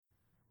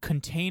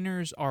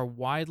containers are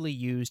widely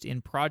used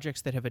in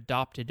projects that have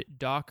adopted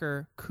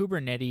Docker,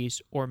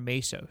 Kubernetes, or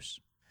Mesos.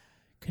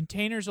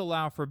 Containers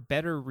allow for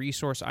better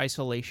resource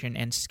isolation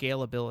and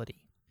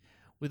scalability.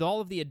 With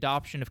all of the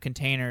adoption of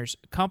containers,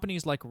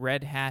 companies like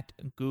Red Hat,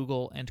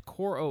 Google, and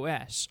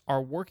CoreOS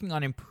are working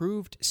on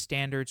improved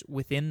standards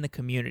within the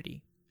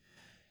community.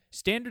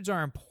 Standards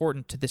are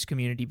important to this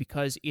community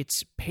because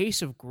its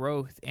pace of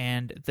growth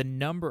and the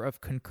number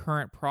of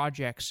concurrent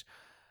projects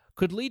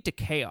could lead to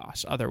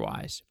chaos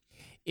otherwise.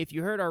 If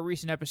you heard our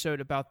recent episode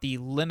about the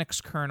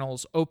Linux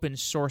kernel's open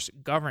source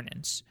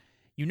governance,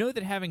 you know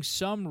that having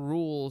some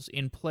rules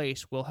in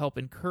place will help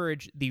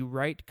encourage the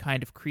right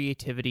kind of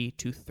creativity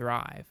to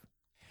thrive.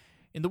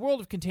 In the world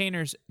of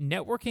containers,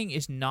 networking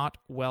is not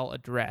well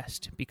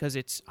addressed because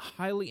it's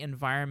highly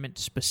environment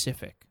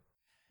specific.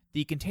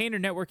 The container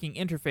networking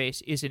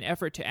interface is an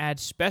effort to add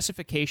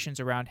specifications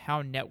around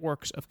how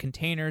networks of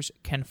containers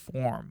can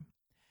form.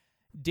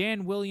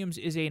 Dan Williams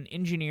is an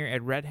engineer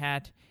at Red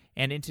Hat,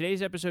 and in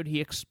today's episode,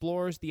 he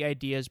explores the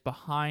ideas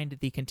behind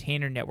the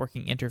container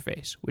networking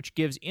interface, which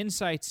gives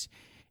insights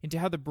into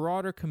how the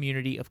broader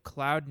community of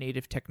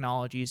cloud-native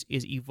technologies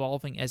is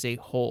evolving as a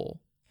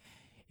whole.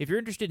 If you're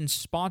interested in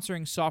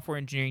sponsoring Software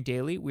Engineering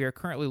Daily, we are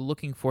currently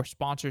looking for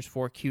sponsors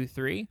for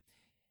Q3.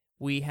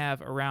 We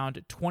have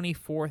around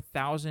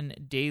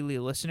 24,000 daily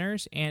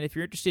listeners, and if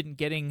you're interested in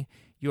getting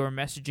your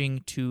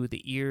messaging to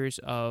the ears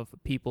of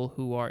people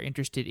who are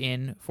interested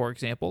in, for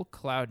example,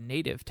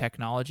 cloud-native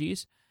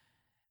technologies,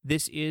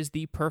 this is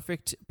the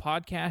perfect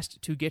podcast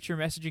to get your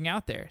messaging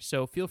out there.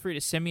 So feel free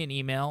to send me an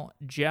email,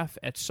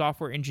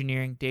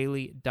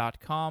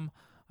 jeff@softwareengineeringdaily.com.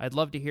 I'd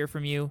love to hear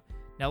from you.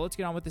 Now let's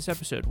get on with this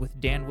episode with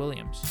Dan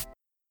Williams.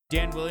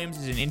 Dan Williams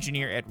is an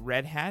engineer at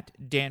Red Hat.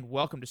 Dan,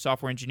 welcome to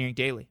Software Engineering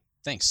Daily.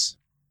 Thanks.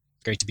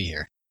 Great to be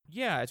here.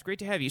 Yeah, it's great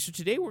to have you. So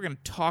today we're going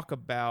to talk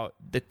about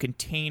the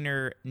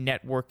container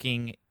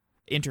networking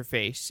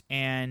interface.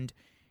 And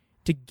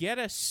to get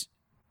us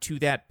to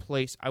that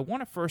place, I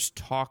want to first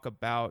talk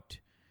about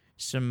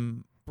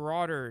some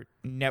broader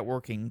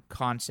networking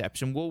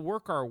concepts, and we'll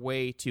work our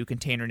way to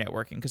container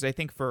networking because I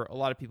think for a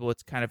lot of people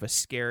it's kind of a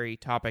scary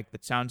topic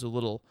that sounds a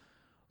little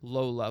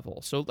low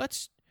level. So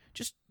let's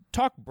just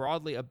talk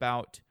broadly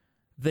about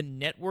the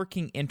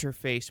networking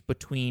interface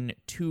between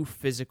two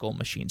physical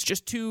machines,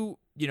 just two,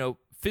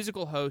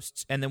 physical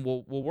hosts, and then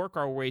we'll work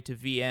our way to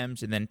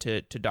VMs and then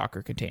to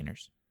Docker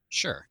containers.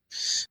 Sure.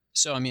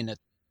 So, at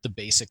the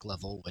basic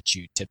level, what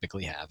you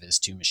typically have is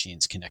two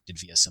machines connected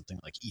via something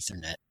like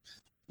Ethernet,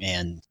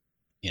 and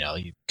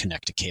you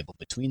connect a cable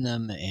between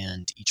them,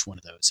 and each one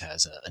of those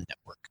has a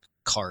network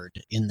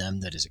card in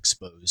them that is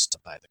exposed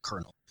by the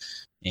kernel,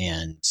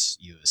 and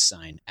you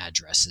assign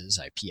addresses,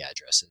 IP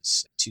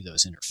addresses, to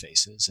those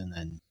interfaces, and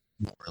then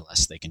more or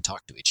less they can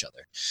talk to each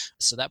other.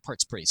 So that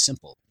part's pretty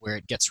simple. Where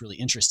it gets really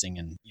interesting,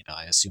 and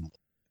I assume we'll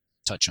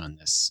touch on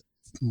this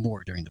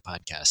more during the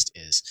podcast,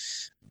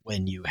 is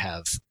when you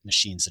have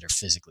machines that are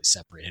physically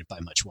separated by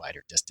much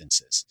wider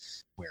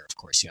distances, where of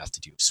course you have to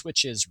do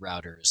switches,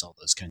 routers, all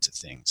those kinds of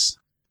things.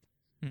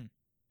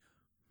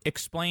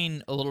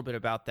 Explain a little bit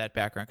about that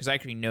background, because I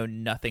actually know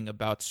nothing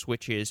about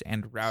switches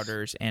and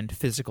routers and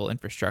physical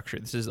infrastructure.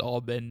 This has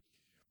all been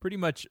pretty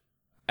much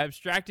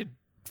abstracted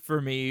for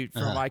me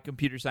from my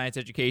computer science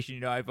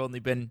education. I've only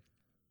been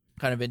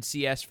kind of in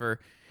CS for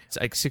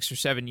like 6 or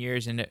 7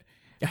 years, and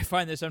I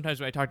find that sometimes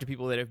when I talk to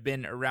people that have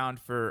been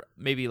around for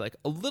maybe like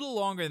a little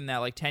longer than that,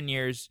 like 10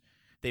 years,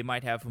 they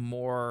might have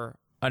more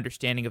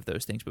understanding of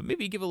those things. But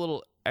maybe give a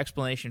little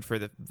explanation for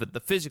the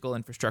physical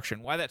infrastructure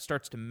and why that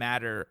starts to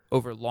matter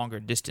over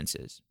longer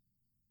distances.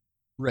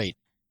 Right.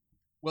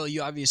 Well,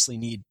 you obviously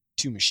need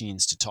two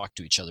machines to talk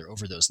to each other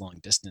over those long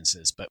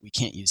distances, but we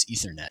can't use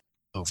Ethernet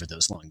over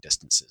those long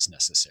distances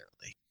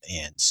necessarily.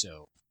 And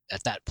so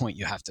at that point,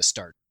 you have to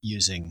start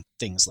using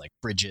things like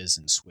bridges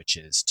and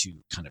switches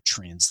to kind of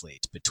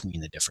translate between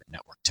the different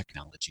network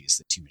technologies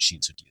that two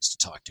machines would use to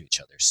talk to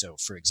each other. So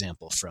for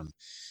example, from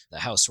the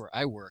house where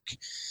I work,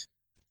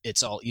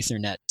 it's all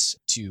Ethernet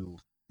to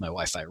my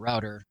Wi-Fi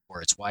router,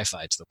 or it's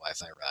Wi-Fi to the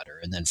Wi-Fi router.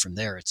 And then from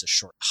there, it's a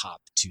short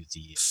hop to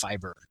the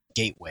fiber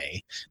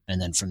gateway.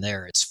 And then from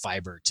there, it's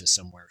fiber to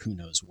somewhere who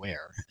knows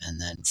where. And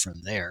then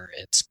from there,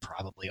 it's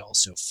probably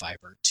also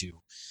fiber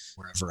to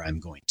wherever I'm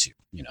going to,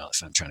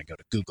 if I'm trying to go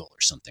to Google or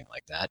something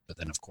like that. But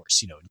then, of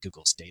course, in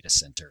Google's data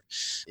center,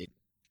 it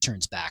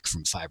turns back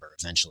from fiber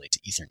eventually to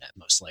Ethernet,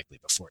 most likely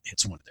before it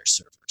hits one of their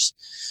servers.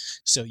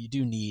 So you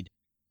do need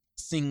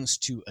things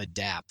to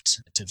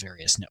adapt to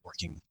various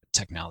networking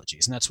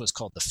technologies. And that's what's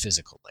called the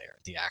physical layer,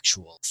 the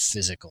actual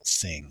physical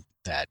thing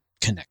that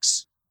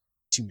connects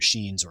two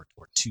machines or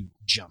two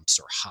jumps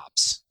or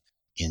hops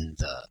in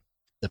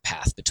the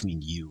path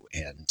between you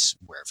and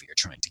wherever you're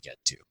trying to get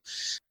to.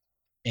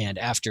 And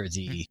after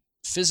the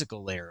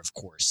physical layer, of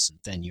course,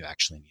 then you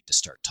actually need to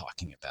start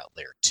talking about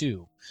layer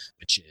 2,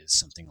 which is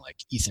something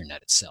like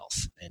Ethernet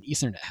itself. And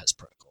Ethernet has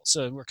protocols.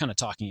 So we're kind of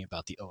talking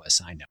about the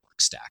OSI network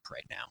stack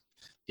right now.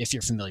 If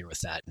you're familiar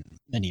with that, and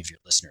many of your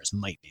listeners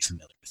might be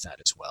familiar with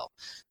that as well,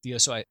 the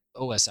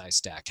OSI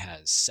stack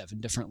has 7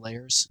 different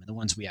layers. And the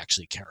ones we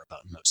actually care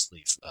about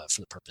mostly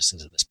for the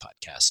purposes of this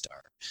podcast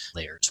are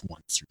layers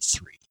 1 through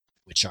 3,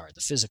 which are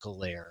the physical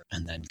layer,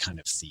 and then kind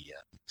of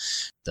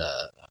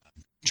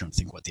I'm trying to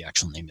think what the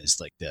actual name is,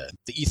 like the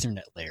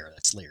Ethernet layer,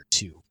 that's layer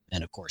 2.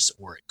 And of course,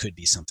 or it could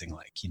be something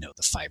like,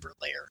 the fiber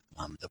layer,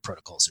 the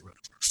protocols that run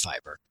over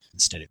fiber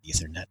instead of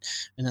Ethernet.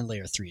 And then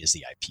layer 3 is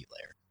the IP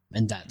layer.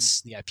 And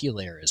that's the IP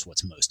layer is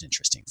what's most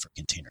interesting for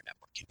container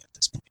networking at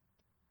this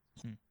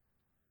point.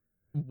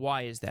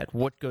 Why is that?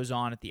 What goes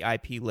on at the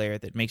IP layer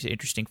that makes it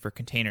interesting for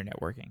container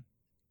networking?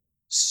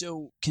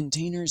 So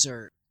containers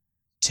are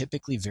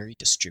typically very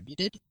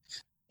distributed.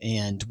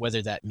 And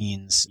whether that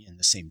means in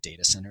the same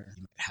data center,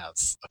 you might have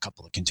a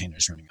couple of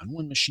containers running on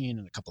one machine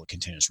and a couple of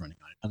containers running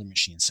on another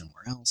machine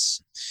somewhere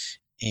else.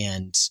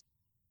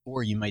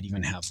 Or you might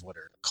even have what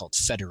are called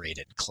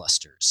federated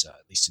clusters,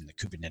 at least in the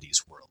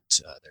Kubernetes world.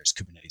 There's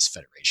Kubernetes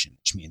federation,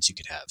 which means you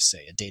could have,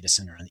 say, a data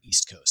center on the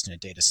East Coast and a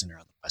data center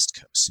on the West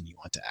Coast, and you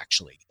want to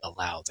actually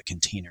allow the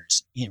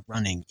containers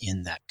running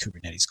in that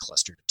Kubernetes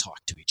cluster to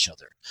talk to each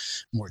other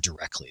more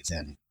directly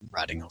than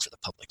routing over the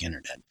public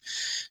internet.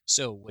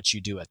 So what you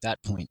do at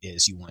that point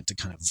is you want to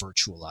kind of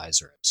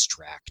virtualize or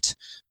abstract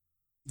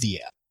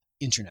the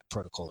internet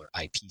protocol or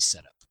IP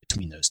setup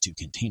between those two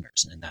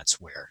containers. And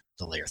that's where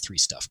the layer 3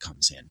 stuff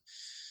comes in.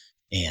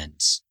 And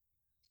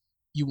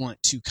you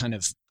want to kind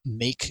of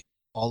make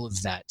all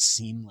of that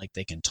seem like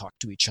they can talk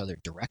to each other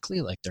directly,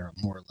 like they're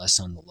more or less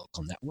on the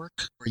local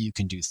network, or you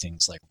can do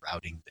things like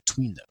routing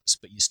between those,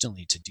 but you still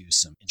need to do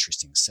some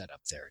interesting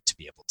setup there to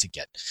be able to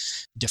get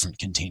different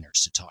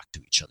containers to talk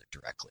to each other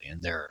directly.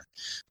 And there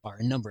are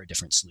a number of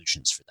different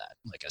solutions for that.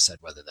 Like I said,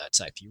 whether that's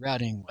IP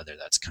routing, whether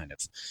that's kind of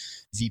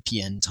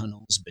VPN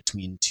tunnels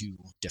between two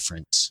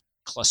different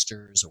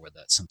clusters, or whether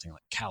that's something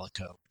like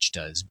Calico, which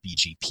does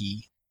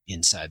BGP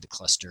inside the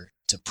cluster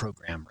to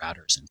program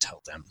routers and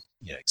tell them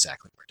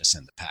exactly where to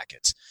send the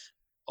packets.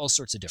 All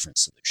sorts of different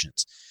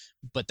solutions.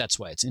 But that's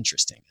why it's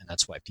interesting, and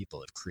that's why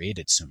people have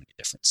created so many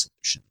different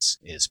solutions,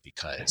 is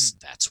because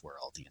that's where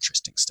all the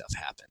interesting stuff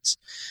happens.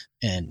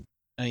 And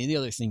I mean, the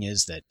other thing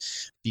is that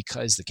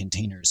because the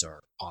containers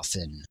are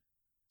often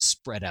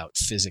spread out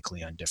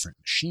physically on different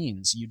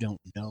machines, you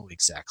don't know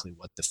exactly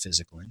what the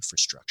physical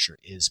infrastructure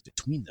is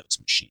between those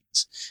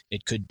machines.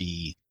 It could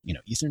be,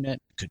 Ethernet,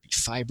 it could be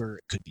fiber,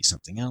 it could be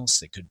something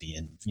else, it could be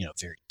in,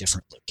 very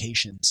different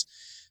locations.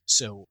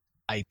 So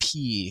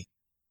IP,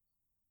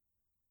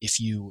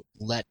 if you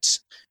let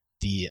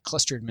the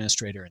cluster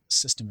administrator and the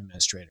system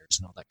administrators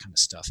and all that kind of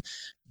stuff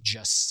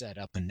just set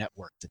up a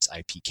network that's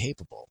IP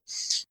capable,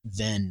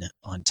 then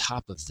on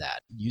top of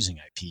that, using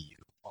IP, you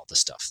all the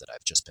stuff that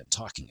I've just been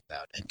talking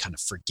about, and kind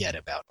of forget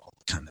about all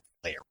the kind of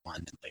layer 1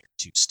 and layer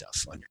 2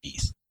 stuff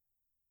underneath.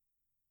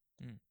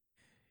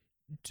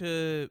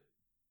 To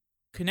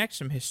connect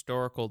some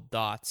historical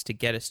dots to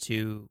get us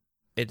to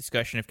a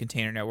discussion of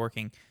container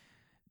networking,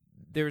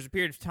 there was a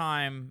period of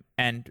time,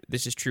 and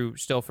this is true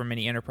still for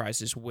many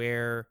enterprises,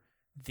 where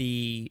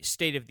the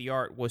state of the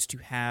art was to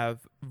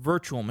have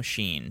virtual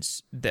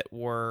machines that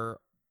were,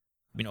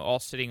 all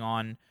sitting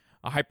on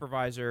a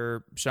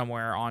hypervisor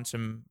somewhere on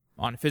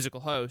a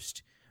physical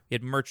host. We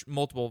had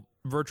multiple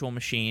virtual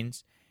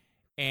machines,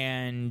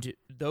 and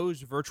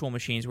those virtual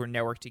machines were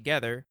networked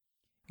together.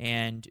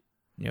 And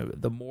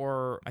the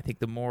more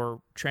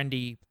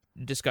trendy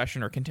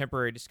discussion or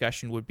contemporary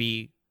discussion would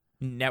be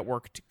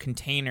networked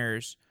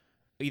containers,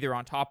 either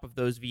on top of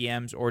those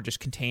VMs or just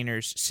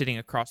containers sitting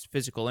across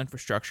physical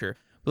infrastructure.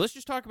 But let's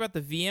just talk about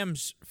the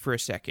VMs for a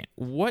second.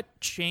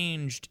 What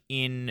changed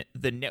in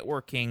the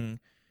networking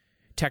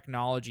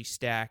technology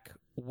stack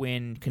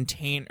when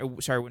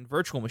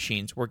virtual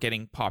machines were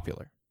getting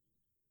popular?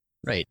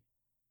 Right.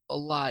 A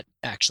lot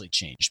actually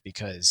changed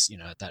because,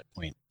 at that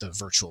point, the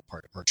virtual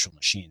part of virtual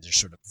machines are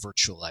sort of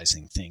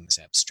virtualizing things,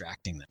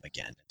 abstracting them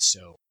again. And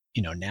so,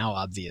 now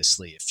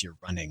obviously, if you're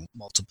running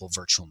multiple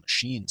virtual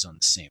machines on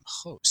the same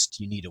host,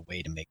 you need a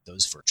way to make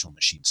those virtual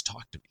machines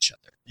talk to each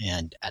other.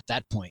 And at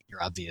that point,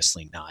 you're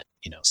obviously not,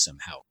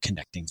 somehow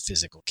connecting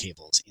physical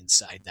cables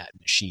inside that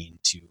machine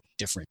to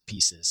different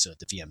pieces so that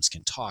the VMs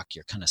can talk.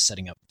 You're kind of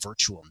setting up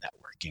virtual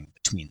networking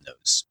between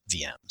those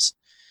VMs.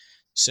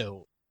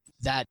 So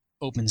that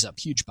opens up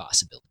huge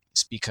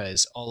possibilities,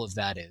 because all of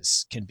that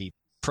can be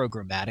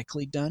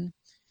programmatically done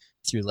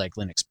through like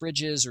Linux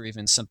bridges or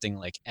even something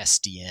like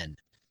SDN.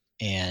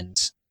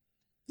 And,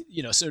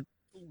 so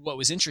what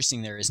was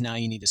interesting there is now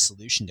you need a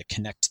solution to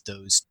connect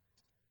those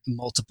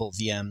multiple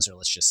VMs, or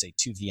let's just say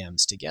 2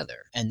 VMs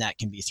together. And that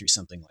can be through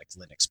something like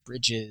Linux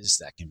bridges.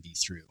 That can be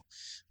through,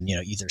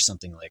 either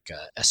something like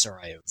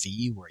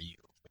SRIOV,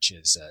 which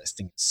is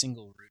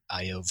single root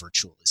IO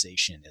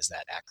virtualization is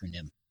that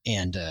acronym.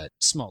 And a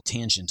small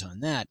tangent on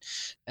that,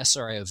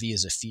 SRIOV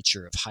is a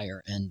feature of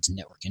higher end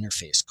network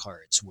interface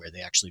cards where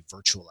they actually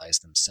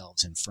virtualize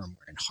themselves in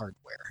firmware and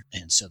hardware.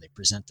 And so they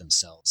present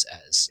themselves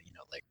as,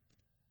 like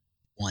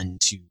 1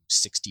 to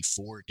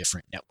 64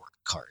 different network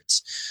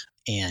cards.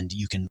 And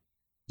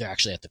they're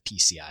actually at the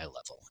PCI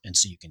level. And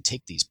so you can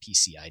take these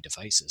PCI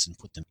devices and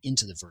put them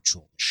into the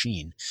virtual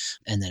machine.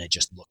 And then it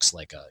just looks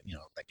like a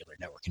regular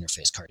network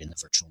interface card in the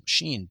virtual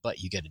machine, but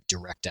you get a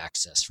direct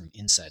access from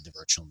inside the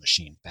virtual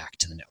machine back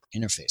to the network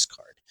interface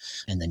card.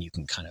 And then you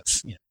can kind of,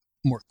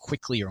 more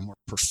quickly or more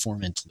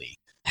performantly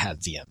have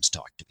VMs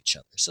talk to each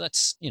other. So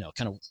that's,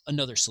 kind of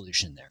another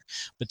solution there.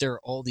 But there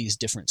are all these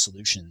different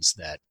solutions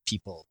that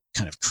people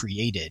kind of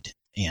created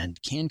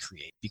and can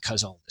create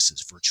because all this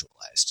is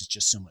virtualized. It's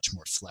just so much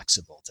more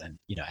flexible than,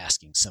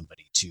 asking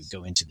somebody to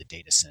go into the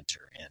data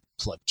center and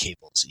plug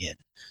cables in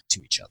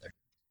to each other.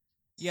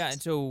 Yeah,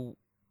 and so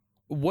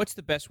what's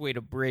the best way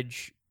to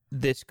bridge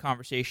this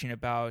conversation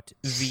about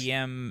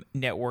VM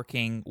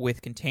networking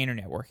with container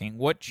networking?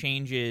 What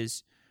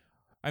changes?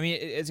 I mean,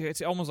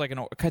 it's almost like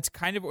it's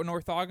kind of an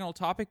orthogonal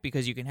topic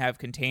because you can have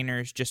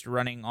containers just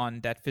running on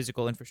that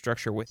physical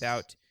infrastructure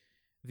without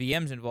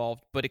VMs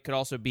involved, but it could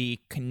also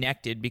be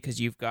connected because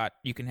you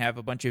can have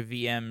a bunch of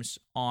VMs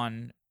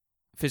on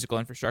physical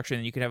infrastructure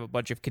and you can have a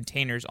bunch of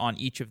containers on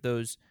each of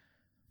those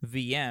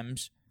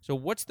VMs. So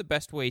what's the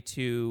best way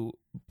to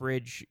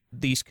bridge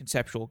these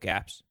conceptual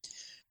gaps?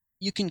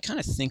 You can kind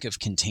of think of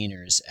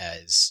containers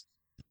as,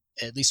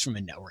 at least from a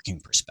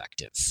networking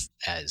perspective,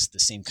 as the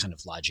same kind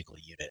of logical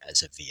unit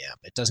as a VM.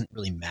 It doesn't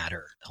really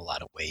matter in a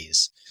lot of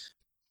ways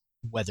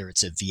whether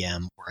it's a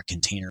VM or a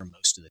container.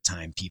 Most of the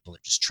time, people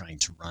are just trying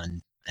to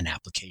run an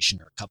application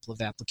or a couple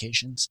of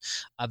applications.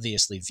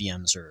 Obviously,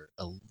 VMs are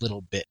a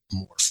little bit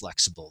more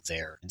flexible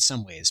there in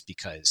some ways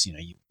because,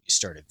 you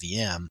start a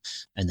VM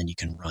and then you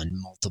can run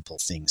multiple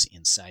things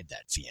inside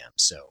that VM.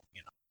 So,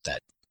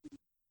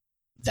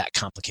 that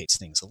complicates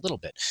things a little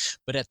bit.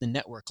 But at the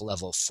network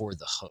level for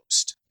the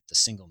host, the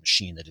single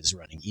machine that is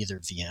running either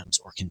VMs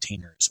or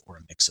containers or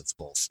a mix of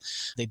both,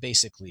 they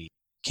basically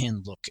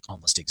can look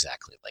almost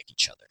exactly like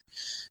each other.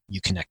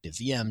 You connect a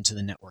VM to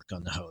the network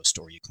on the host,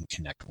 or you can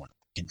connect one of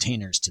the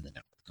containers to the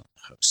network on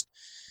the host.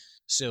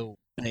 So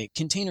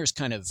containers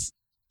kind of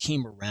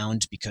came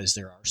around because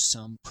there are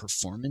some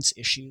performance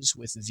issues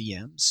with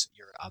VMs.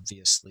 You're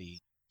obviously,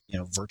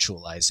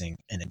 virtualizing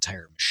an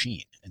entire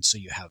machine. And so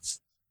you have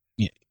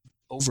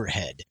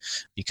overhead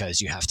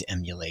because you have to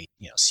emulate,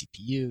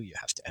 CPU, you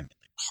have to emulate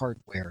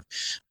hardware.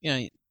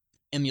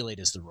 Emulate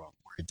is the wrong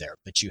word there,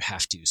 but you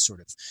have to sort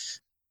of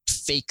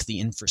fake the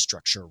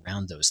infrastructure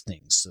around those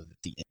things so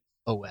that the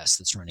OS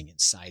that's running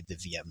inside the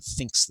VM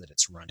thinks that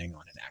it's running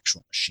on an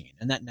actual machine.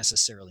 And that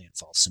necessarily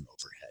involves some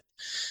overhead.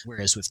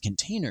 Whereas with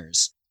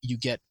containers, you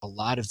get a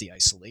lot of the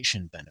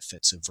isolation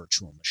benefits of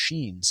virtual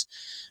machines,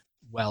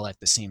 while at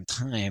the same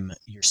time,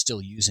 you're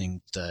still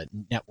using the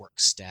network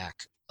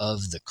stack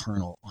of the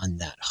kernel on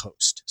that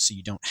host. So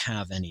you don't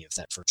have any of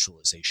that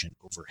virtualization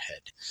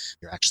overhead.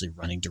 You're actually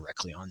running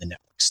directly on the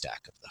network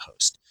stack of the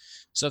host.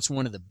 So that's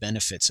one of the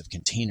benefits of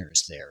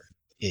containers there,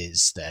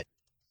 is that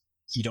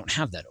you don't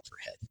have that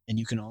overhead. And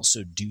you can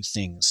also do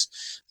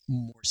things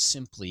more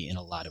simply in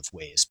a lot of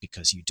ways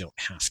because you don't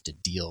have to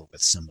deal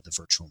with some of the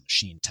virtual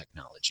machine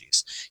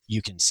technologies.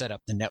 You can set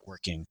up the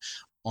networking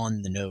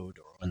on the node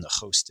or on the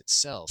host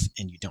itself,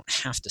 and you don't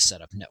have to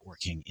set up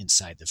networking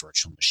inside the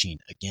virtual machine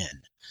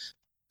again.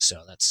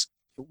 So that's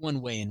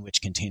one way in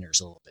which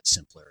containers are a little bit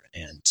simpler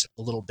and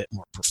a little bit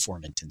more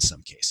performant in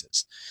some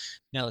cases.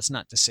 Now, that's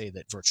not to say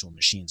that virtual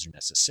machines are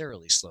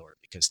necessarily slower,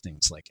 because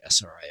things like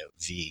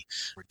SRIOV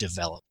were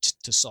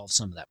developed to solve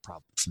some of that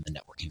problem from the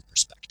networking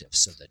perspective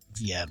so that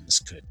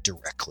VMs could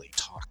directly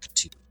talk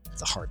to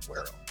the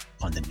hardware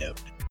on the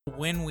node.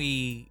 When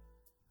we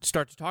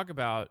start to talk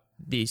about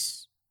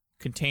these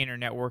container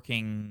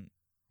networking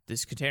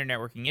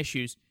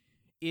issues,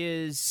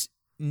 is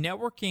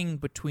networking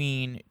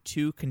between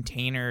two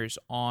containers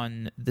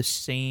on the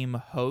same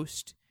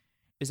host,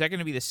 is that going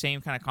to be the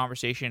same kind of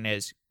conversation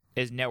as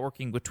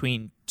networking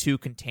between two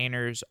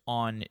containers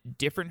on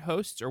different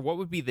hosts? Or what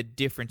would be the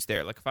difference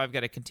there? Like if I've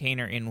got a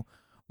container in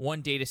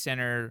one data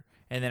center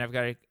and then I've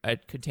got a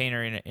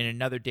container in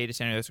another data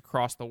center that's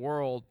across the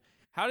world,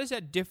 how does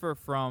that differ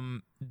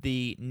from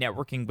the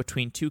networking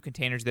between two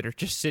containers that are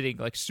just sitting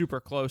like super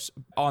close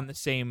on the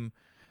same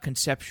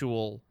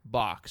conceptual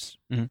box?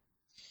 Mm-hmm.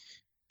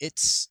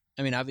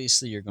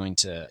 Obviously you're going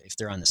to, if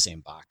they're on the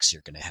same box,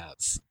 you're going to have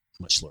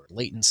much lower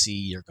latency,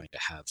 you're going to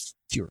have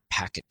fewer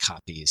packet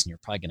copies, and you're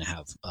probably going to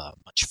have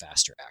much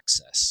faster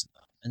access.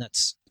 And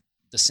that's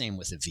the same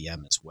with a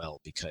VM as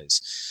well,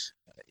 because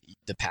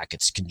the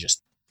packets can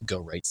just go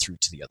right through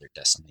to the other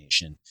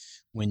destination.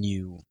 When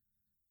you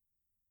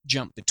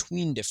jump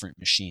between different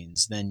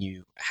machines, then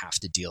you have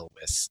to deal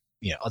with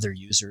other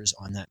users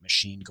on that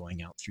machine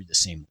going out through the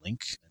same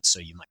link. And so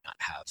you might not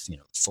have,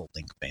 full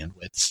link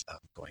bandwidth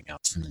going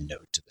out from the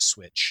node to the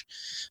switch,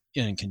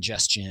 and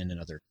congestion and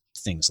other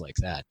things like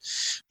that.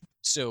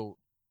 So,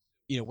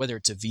 whether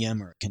it's a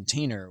VM or a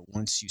container,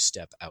 once you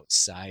step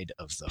outside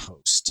of the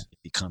host, it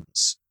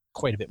becomes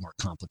quite a bit more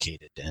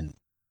complicated and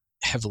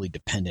heavily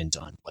dependent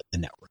on what the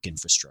network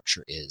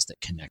infrastructure is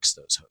that connects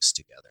those hosts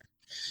together.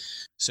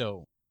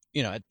 So,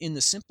 in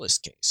the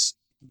simplest case,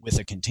 with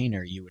a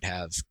container, you would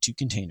have two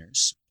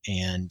containers,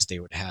 and they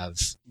would have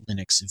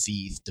Linux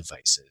V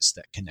devices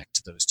that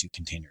connect those two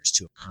containers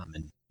to a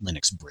common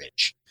Linux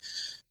bridge.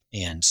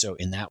 And so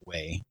in that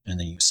way, and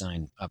then you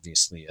assign,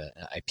 obviously,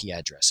 IP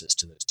addresses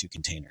to those two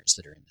containers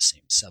that are in the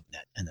same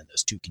subnet, and then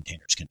those two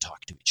containers can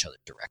talk to each other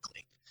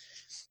directly.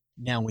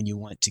 Now, when you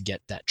want to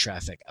get that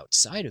traffic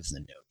outside of the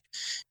node,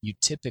 you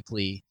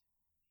typically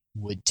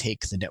would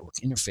take the network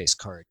interface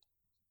card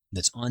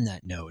that's on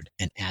that node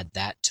and add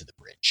that to the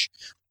bridge.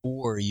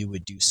 Or you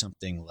would do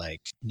something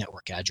like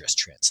network address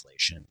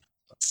translation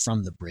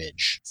from the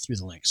bridge through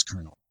the Linux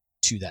kernel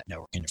to that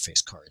network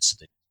interface card so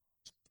that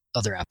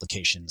other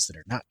applications that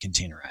are not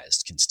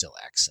containerized can still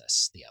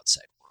access the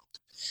outside world.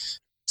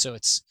 So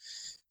it's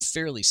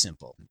fairly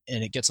simple,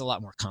 and it gets a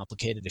lot more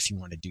complicated if you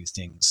want to do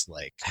things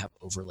like have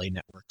overlay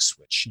networks,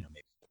 which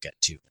maybe we'll get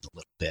to in a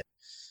little bit.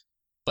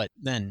 But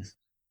then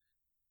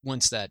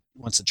once the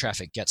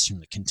traffic gets from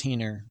the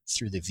container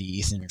through the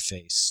vEth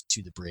interface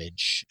to the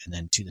bridge and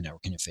then to the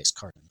network interface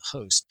card on the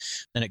host,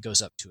 then it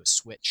goes up to a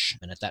switch.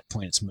 And at that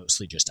point, it's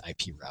mostly just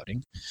IP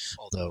routing.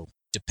 Although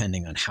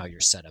depending on how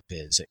your setup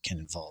is, it can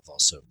involve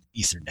also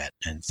Ethernet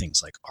and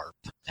things like ARP,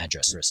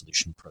 address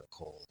resolution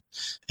protocol,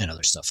 and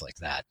other stuff like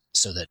that,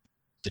 so that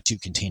the two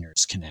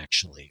containers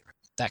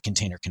that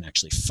container can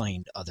actually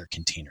find other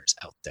containers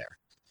out there.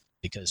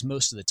 Because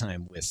most of the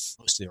time with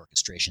most of the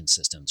orchestration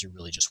systems, you're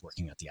really just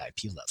working at the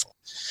IP level.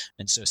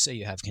 And so say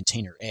you have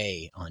container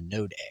A on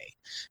node A,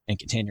 and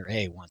container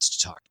A wants to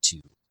talk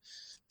to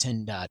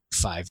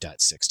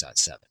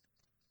 10.5.6.7.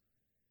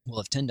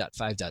 Well, if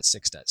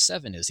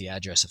 10.5.6.7 is the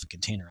address of a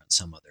container on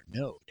some other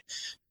node,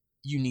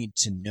 you need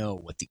to know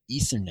what the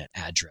Ethernet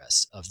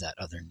address of that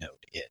other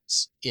node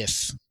is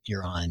if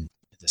you're on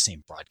the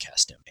same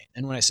broadcast domain.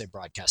 And when I say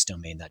broadcast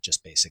domain, that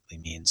just basically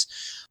means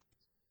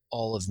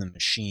all of the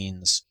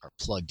machines are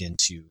plugged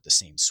into the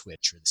same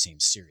switch or the same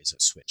series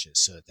of switches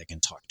so that they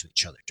can talk to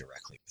each other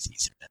directly with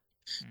Ethernet.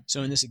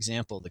 So in this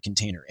example, the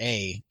container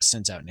A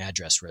sends out an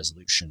address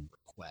resolution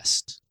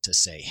request to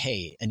say,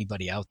 hey,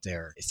 anybody out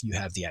there, if you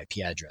have the IP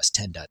address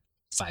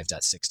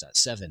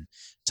 10.5.6.7,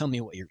 tell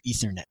me what your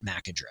Ethernet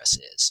MAC address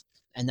is.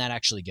 And that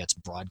actually gets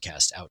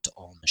broadcast out to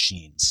all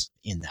machines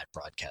in that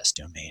broadcast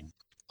domain,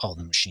 all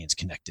the machines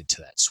connected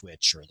to that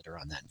switch or that are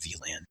on that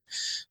VLAN.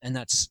 And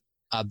that's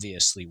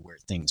obviously where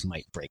things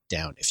might break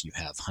down if you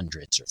have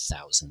hundreds or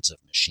thousands of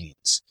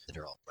machines that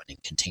are all running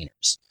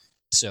containers.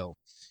 So,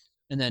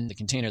 and then the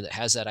container that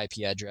has that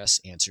IP address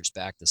answers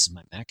back, this is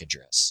my MAC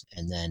address.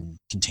 And then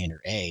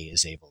container A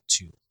is able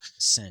to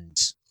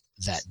send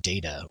that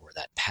data or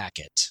that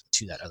packet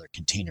to that other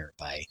container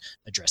by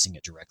addressing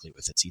it directly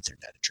with its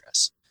Ethernet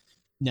address.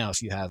 Now,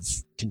 if you have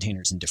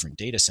containers in different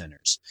data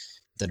centers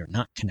that are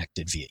not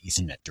connected via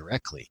Ethernet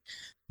directly,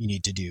 you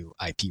need to do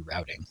IP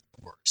routing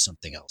or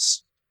something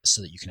else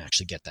so that you can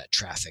actually get that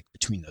traffic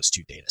between those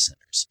two data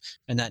centers.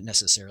 And that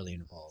necessarily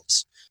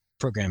involves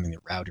programming the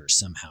routers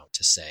somehow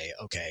to say,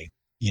 okay,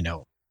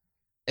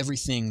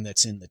 everything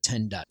that's in the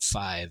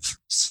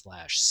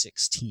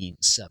 10.5/16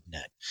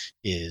 subnet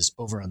is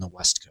over on the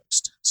West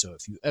Coast. So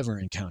if you ever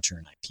encounter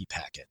an IP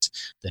packet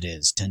that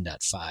is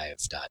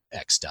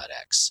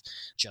 10.5.x.x,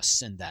 just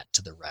send that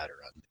to the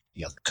router on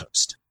the other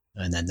coast.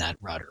 And then that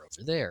router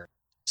over there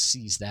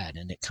sees that,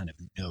 and it kind of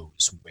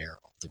knows where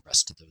all the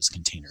rest of those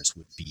containers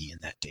would be in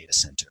that data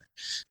center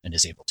and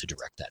is able to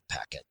direct that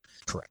packet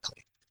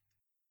correctly.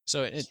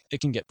 So it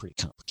can get pretty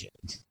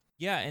complicated.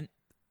 Yeah, and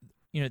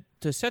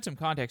to set some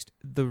context,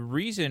 the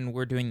reason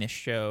we're doing this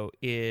show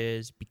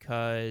is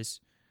because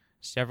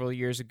several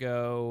years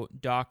ago,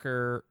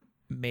 Docker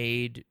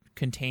made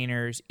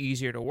containers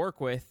easier to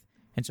work with,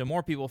 and so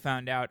more people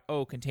found out,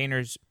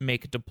 containers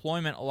make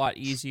deployment a lot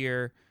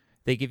easier.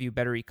 They give you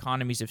better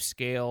economies of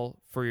scale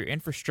for your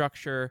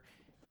infrastructure,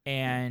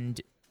 and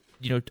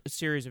a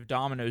series of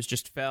dominoes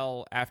just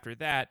fell after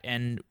that,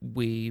 and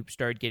we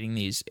started getting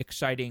these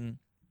exciting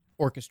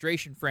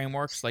orchestration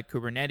frameworks like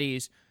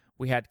Kubernetes.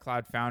 We had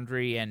Cloud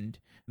Foundry and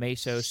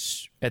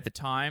Mesos at the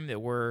time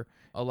that were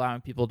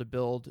allowing people to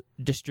build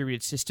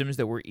distributed systems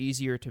that were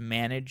easier to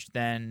manage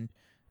than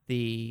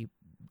the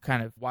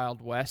kind of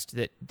Wild West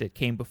that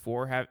came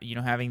before,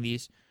 having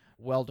these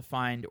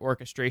well-defined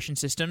orchestration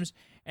systems.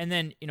 And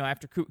then,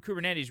 after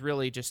Kubernetes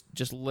really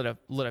just lit a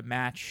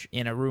match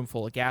in a room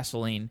full of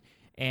gasoline,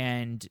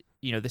 and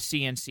the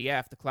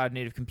CNCF, the Cloud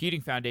Native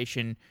Computing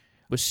Foundation,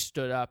 was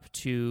stood up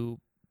to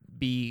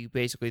be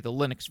basically the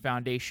Linux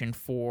foundation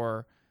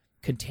for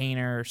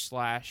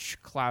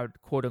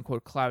container/cloud,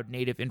 quote-unquote, cloud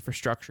native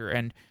infrastructure,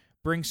 and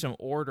bring some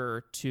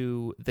order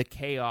to the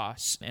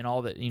chaos and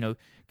all that,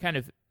 kind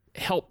of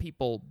help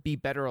people be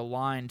better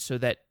aligned so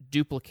that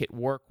duplicate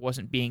work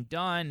wasn't being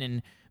done,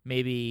 and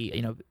maybe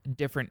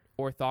different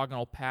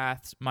orthogonal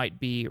paths might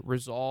be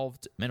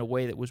resolved in a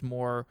way that was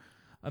more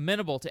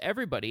amenable to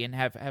everybody and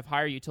have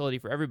higher utility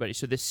for everybody.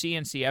 So the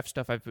CNCF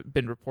stuff I've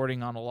been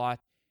reporting on a lot,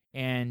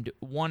 and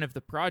one of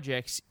the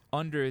projects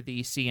under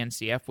the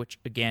CNCF, which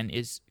again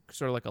is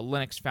sort of like a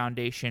Linux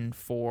Foundation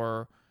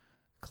for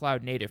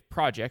cloud native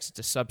projects, it's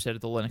a subset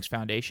of the Linux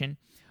Foundation.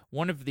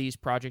 One of these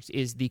projects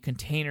is the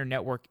Container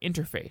Network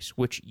Interface,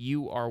 which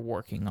you are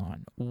working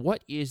on.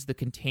 What is the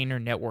Container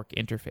Network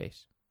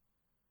Interface?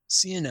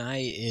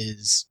 CNI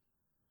is,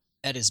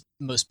 at its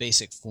most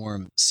basic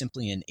form,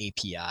 simply an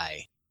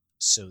API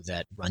so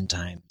that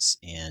runtimes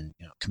and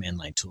command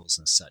line tools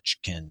and such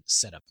can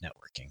set up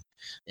networking.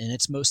 And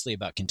it's mostly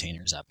about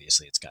containers.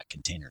 Obviously, it's got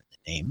container in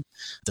the name,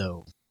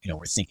 though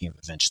we're thinking of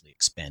eventually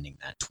expanding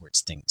that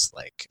towards things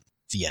like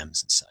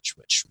VMs and such,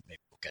 which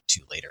maybe we'll get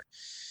to later.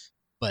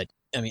 But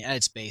at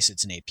its base,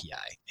 it's an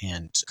API.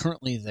 And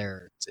currently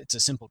it's a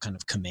simple kind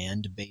of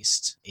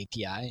command-based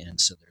API.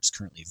 And so there's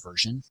currently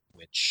version,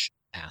 which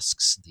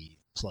asks the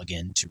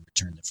plugin to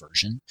return the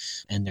version.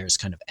 And there's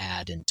kind of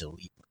add and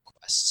delete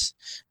requests.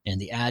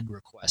 And the add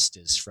request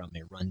is from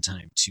a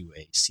runtime to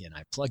a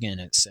CNI plugin.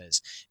 It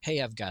says,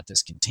 hey, I've got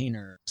this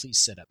container. Please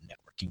set up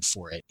networking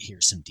for it.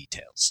 Here's some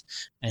details.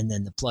 And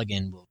then the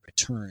plugin will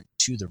return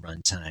to the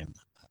runtime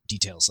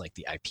details like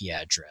the IP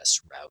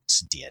address,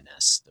 routes,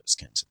 DNS, those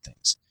kinds of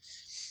things.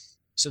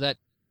 So that,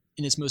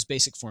 in its most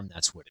basic form,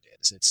 that's what it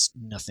is. It's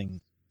nothing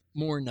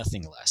more,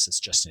 nothing less. It's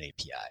just an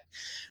API.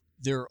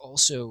 There are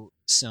also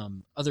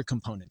some other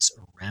components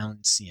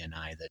around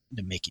CNI that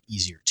make it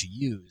easier to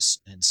use,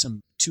 and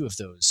two of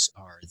those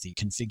are the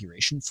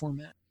configuration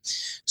format.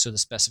 So the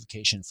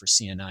specification for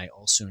CNI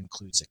also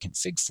includes a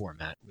config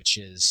format, which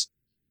is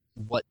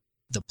what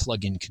the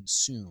plugin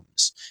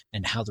consumes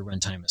and how the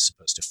runtime is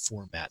supposed to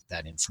format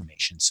that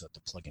information so that the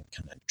plugin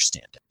can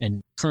understand it.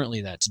 And currently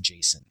that's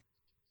JSON.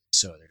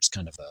 So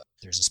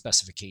there's a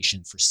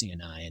specification for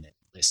CNI, and it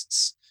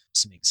lists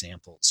some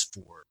examples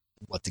for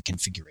what the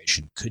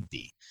configuration could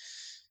be.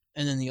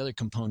 And then the other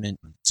component,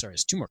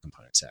 there's two more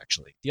components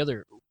actually.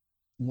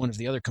 One of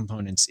the other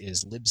components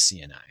is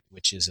libCNI,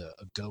 which is a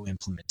Go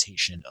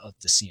implementation of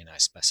the CNI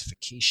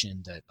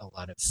specification that a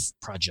lot of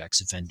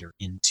projects vendor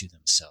into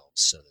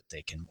themselves so that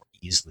they can more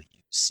easily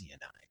use CNI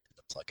in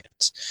the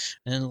plugins.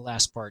 And then the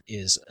last part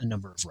is a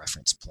number of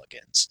reference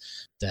plugins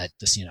that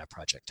the CNI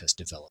project has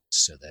developed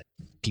so that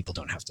people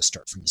don't have to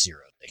start from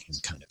zero. They can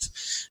kind of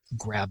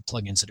grab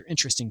plugins that are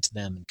interesting to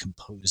them and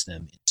compose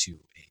them into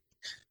a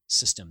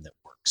system that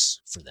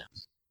works for them.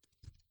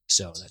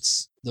 So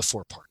that's the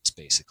four parts,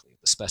 basically: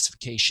 the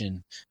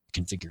specification, the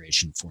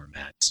configuration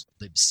format,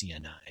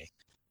 libCNI,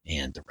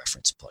 and the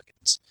reference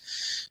plugins.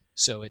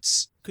 So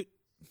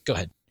go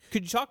ahead.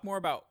 Could you talk more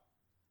about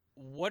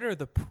what are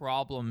the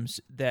problems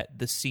that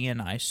the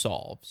CNI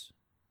solves?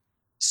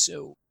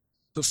 So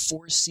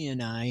before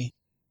CNI,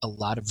 a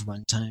lot of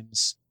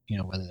runtimes,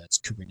 whether that's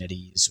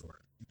Kubernetes or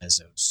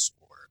Mesos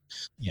or,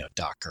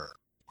 Docker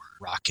or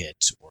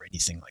Rocket or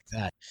anything like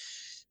that,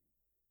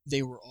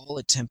 they were all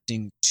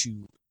attempting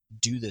to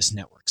do this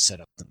network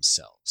setup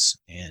themselves.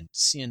 And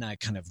CNI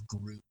kind of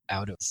grew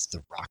out of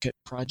the Rocket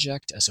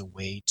project as a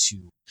way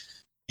to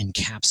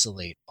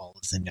encapsulate all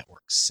of the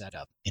network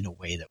setup in a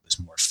way that was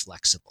more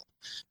flexible.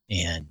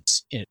 And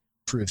it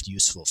proved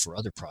useful for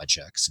other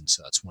projects. And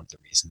so that's one of the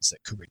reasons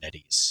that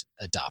Kubernetes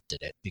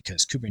adopted it,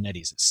 because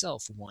Kubernetes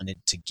itself wanted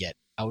to get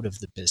out of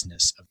the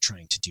business of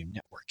trying to do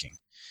networking,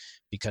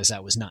 because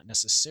that was not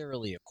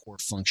necessarily a core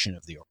function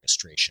of the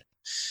orchestration.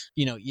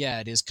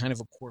 It is kind of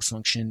a core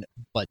function,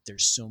 but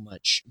there's so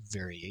much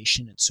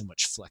variation and so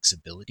much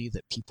flexibility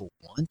that people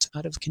want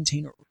out of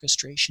container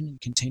orchestration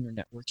and container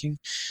networking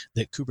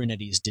that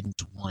Kubernetes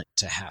didn't want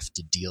to have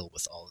to deal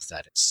with all of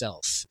that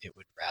itself. It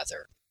would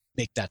rather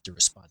make that the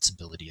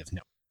responsibility of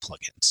network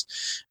plugins.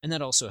 And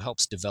that also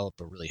helps develop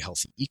a really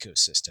healthy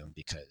ecosystem,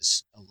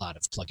 because a lot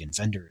of plugin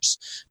vendors,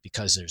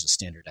 because there's a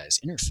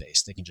standardized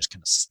interface, they can just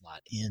kind of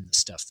slot in the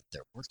stuff that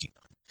they're working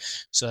on.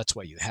 So that's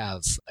why you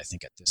have, I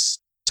think at this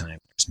time,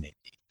 there's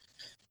maybe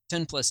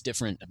 10 plus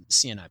different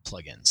CNI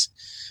plugins.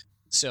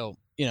 So,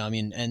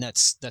 and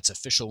that's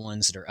official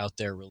ones that are out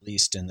there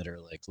released and that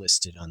are like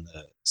listed on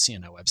the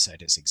CNI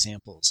website as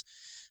examples.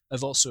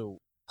 I've also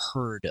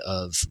heard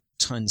of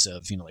tons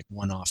of, like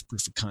one-off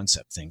proof of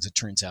concept things. It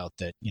turns out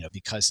that,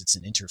 because it's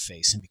an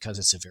interface and because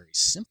it's a very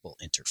simple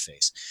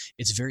interface,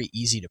 it's very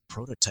easy to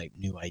prototype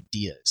new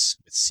ideas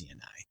with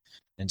CNI.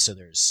 And so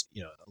there's,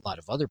 a lot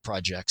of other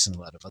projects and a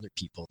lot of other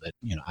people that,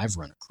 I've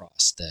run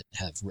across that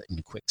have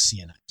written quick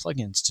CNI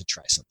plugins to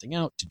try something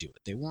out, to do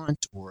what they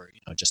want, or,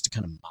 just to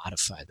kind of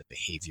modify the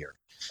behavior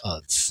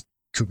of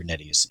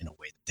Kubernetes in a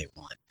way that they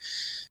want.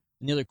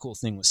 And the other cool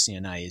thing with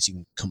CNI is you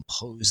can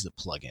compose the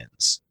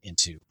plugins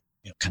into,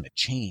 kind of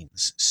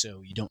chains.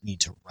 So you don't need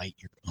to write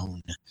your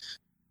own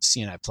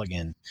CNI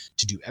plugin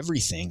to do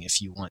everything.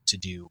 If you want to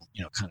do,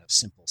 kind of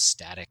simple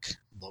static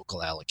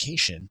local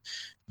allocation,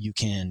 you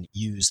can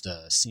use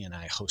the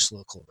CNI host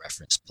local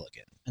reference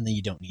plugin. And then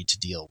you don't need to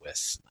deal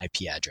with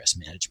IP address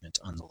management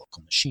on the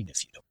local machine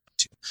if you don't want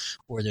to.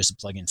 or there's a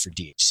plugin for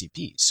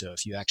DHCP. So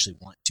if you actually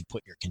want to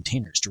put your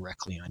containers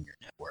directly on your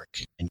network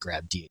and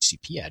grab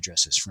DHCP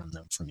addresses from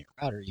them from your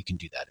router, you can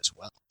do that as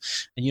well.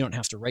 And you don't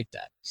have to write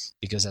that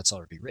because that's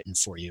already written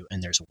for you,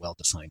 and there's a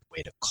well-defined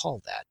way to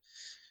call that.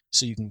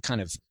 So you can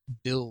kind of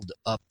build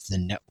up the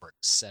network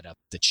setup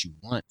that you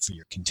want for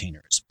your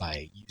containers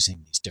by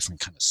using these different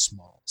kind of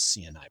small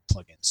CNI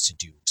plugins to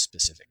do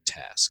specific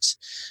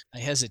tasks. I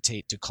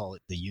hesitate to call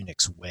it the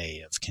Unix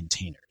way of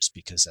containers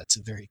because that's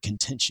a very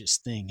contentious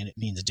thing and it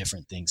means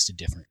different things to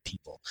different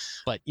people.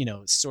 But,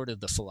 it's sort of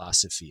the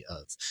philosophy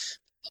of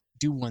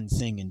do one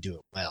thing and do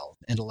it well.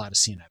 And a lot of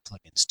CNI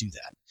plugins do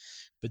that.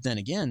 But then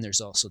again,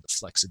 there's also the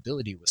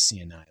flexibility with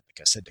CNI, like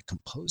I said, to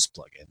compose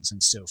plugins.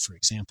 And so, for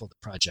example, the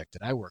project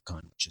that I work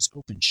on, which is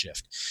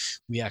OpenShift,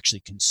 we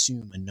actually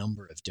consume a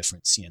number of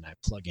different CNI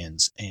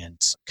plugins and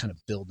kind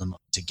of build them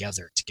up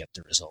together to get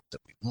the result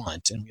that we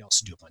want. And we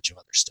also do a bunch of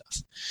other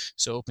stuff.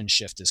 So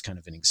OpenShift is kind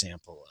of an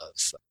example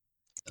of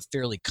a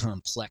fairly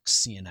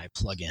complex CNI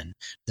plugin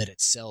that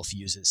itself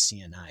uses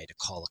CNI to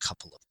call a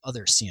couple of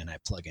other CNI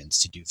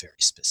plugins to do very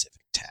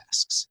specific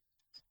tasks.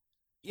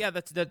 Yeah,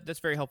 that's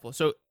very helpful.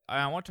 So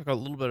I want to talk a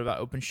little bit about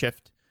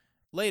OpenShift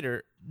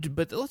later,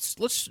 but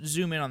let's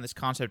zoom in on this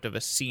concept of a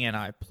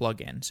CNI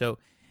plugin. So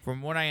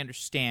from what I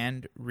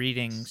understand,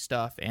 reading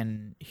stuff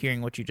and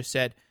hearing what you just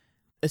said,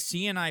 a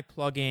CNI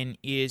plugin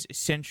is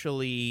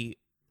essentially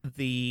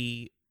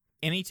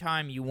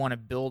anytime you want to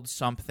build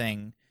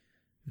something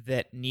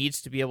that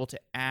needs to be able to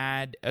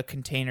add a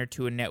container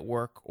to a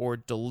network or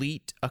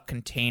delete a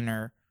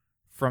container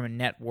from a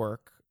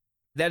network,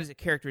 that is a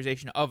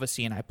characterization of a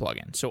CNI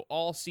plugin. So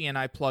all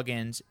CNI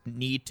plugins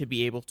need to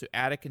be able to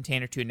add a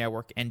container to a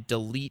network and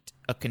delete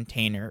a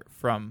container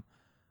from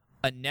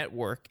a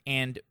network.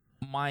 And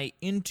my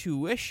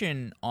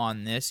intuition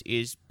on this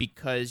is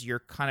because you're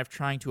kind of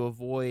trying to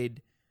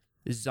avoid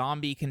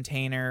zombie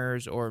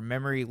containers or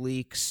memory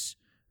leaks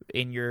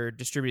in your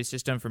distributed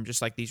system from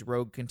just like these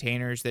rogue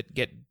containers that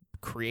get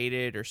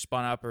created or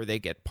spun up, or they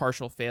get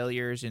partial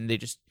failures and they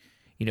just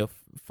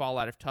fall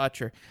out of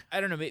touch. Or I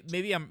don't know,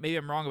 maybe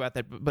I'm wrong about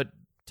that, but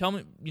tell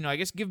me, I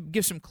guess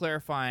give some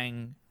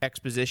clarifying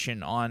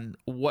exposition on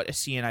what a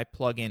CNI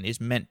plugin is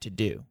meant to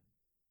do.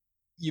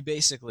 You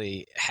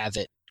basically have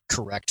it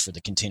correct for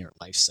the container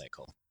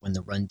lifecycle. When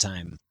the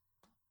runtime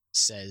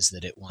says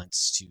that it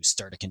wants to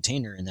start a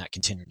container and that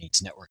container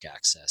needs network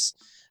access,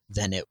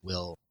 then it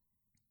will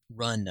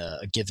run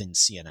a given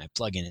CNI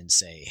plugin and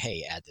say,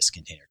 hey, add this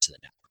container to the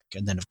network.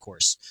 And then, of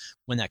course,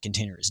 when that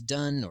container is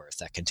done, or if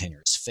that container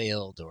has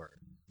failed, or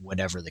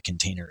whatever, the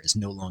container is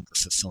no longer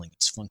fulfilling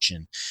its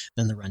function,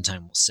 then the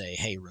runtime will say,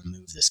 hey,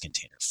 remove this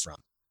container from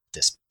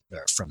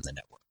the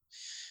network.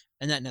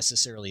 And that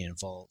necessarily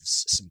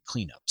involves some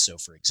cleanup. So,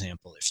 for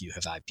example, if you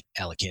have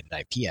allocated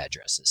IP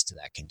addresses to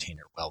that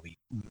container, well, we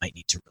might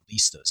need to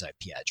release those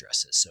IP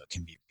addresses so it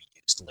can be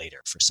reused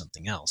later for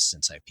something else,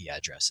 since IP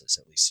addresses,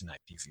 at least in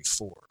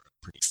IPv4, are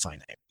a pretty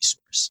finite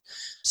resource.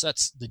 So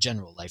that's the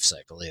general life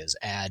cycle, is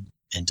add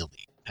and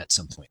delete at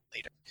some point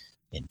later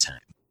in time.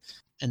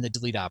 And the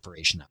delete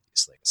operation,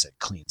 obviously, like I said,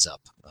 cleans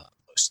up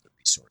most of the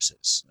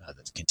resources that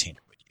the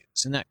container would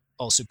use. And that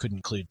also could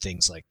include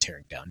things like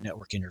tearing down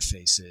network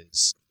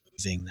interfaces,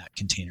 moving that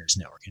container's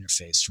network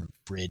interface from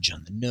bridge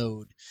on the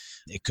node.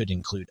 It could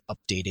include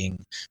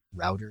updating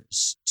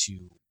routers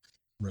to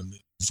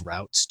remove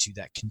routes to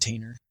that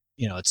container.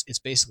 It's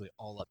basically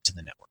all up to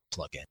the network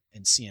plugin,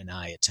 and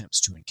CNI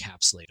attempts to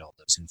encapsulate all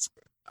those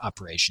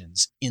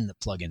operations in the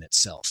plugin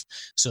itself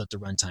so that the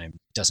runtime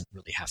doesn't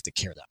really have to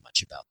care that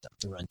much about them.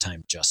 The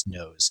runtime just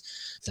knows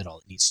that all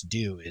it needs to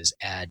do is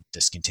add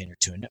this container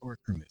to a network,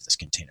 remove this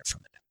container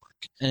from the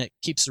network. And it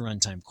keeps the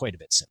runtime quite a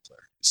bit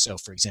simpler. So,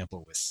 for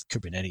example, with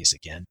Kubernetes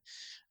again,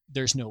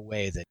 there's no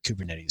way that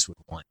Kubernetes would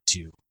want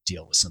to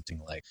deal with something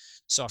like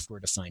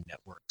software-defined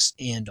networks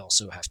and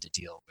also have to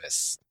deal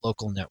with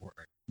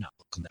not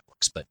local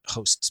networks, but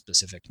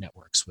host-specific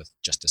networks with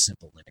just a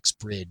simple Linux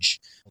bridge,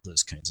 all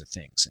those kinds of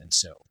things. And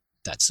so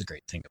that's the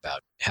great thing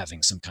about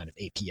having some kind of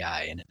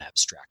API and an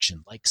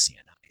abstraction like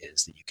CNI,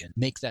 is that you can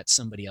make that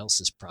somebody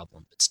else's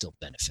problem but still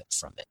benefit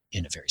from it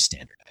in a very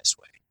standardized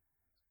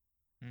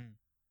way.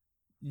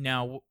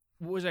 Now,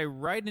 was I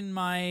right in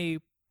my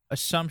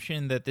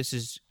assumption that this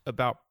is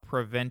about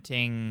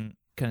preventing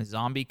kind of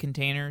zombie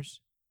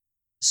containers?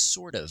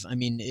 Sort of. I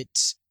mean,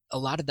 a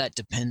lot of that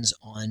depends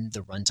on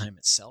the runtime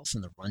itself,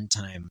 and the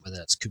runtime, whether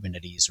that's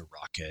Kubernetes or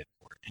Rocket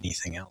or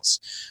anything else,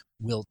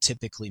 will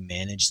typically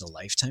manage the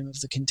lifetime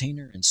of the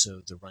container, and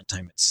so the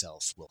runtime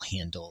itself will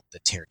handle the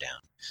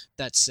teardown.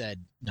 That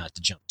said, not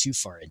to jump too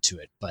far into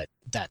it, but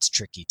that's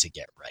tricky to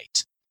get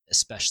right,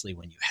 especially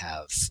when you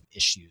have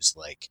issues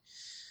like,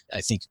 I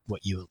think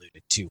what you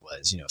alluded to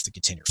was, if the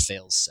container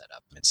fails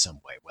setup in some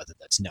way, whether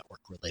that's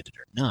network related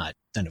or not,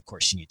 then of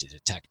course you need to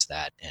detect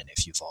that. And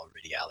if you've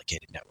already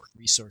allocated network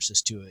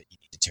resources to it, you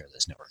need to tear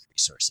those network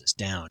resources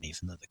down,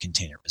 even though the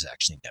container was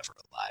actually never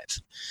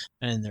alive.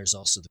 And there's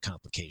also the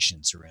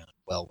complications around,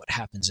 well, what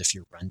happens if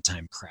your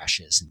runtime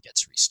crashes and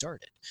gets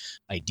restarted?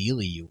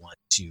 Ideally, you want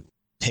to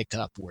pick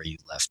up where you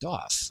left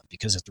off.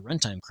 Because if the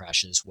runtime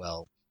crashes,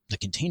 well, the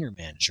container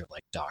manager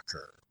like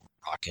Docker,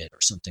 Rocket,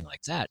 or something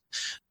like that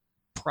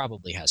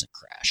probably hasn't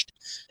crashed.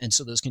 And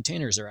so those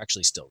containers are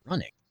actually still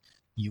running.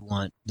 You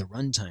want the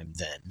runtime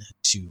then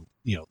to,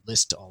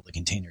 list all the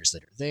containers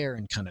that are there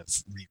and kind of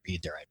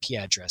reread their IP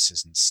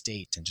addresses and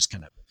state and just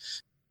kind of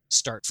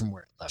start from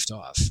where it left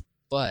off.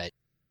 But,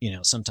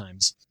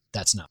 sometimes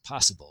that's not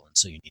possible. And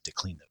so you need to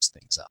clean those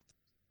things up.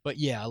 But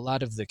yeah, a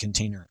lot of the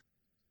container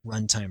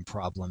runtime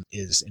problem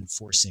is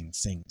enforcing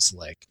things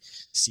like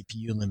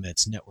CPU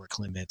limits, network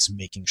limits,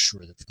 making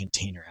sure that the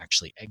container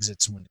actually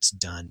exits when it's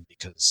done,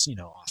 because,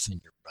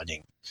 often you're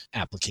running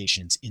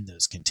applications in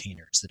those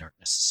containers that aren't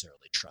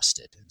necessarily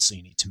trusted. And so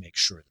you need to make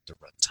sure that the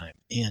runtime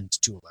and,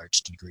 to a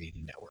large degree,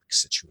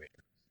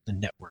 the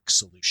network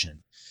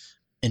solution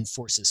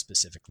enforces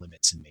specific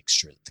limits and makes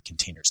sure that the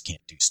containers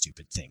can't do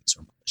stupid things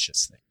or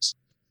malicious things.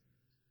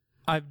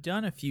 I've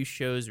done a few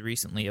shows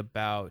recently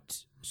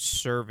about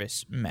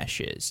service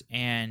meshes,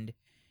 and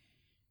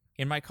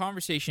in my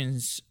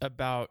conversations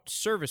about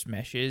service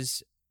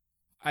meshes,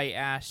 I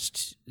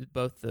asked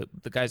both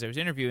the guys I was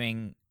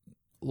interviewing,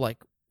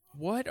 like,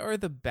 what are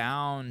the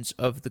bounds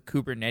of the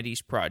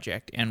Kubernetes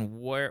project,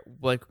 and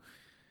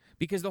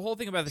because the whole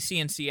thing about the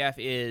CNCF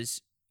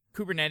is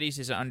Kubernetes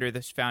is under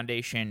this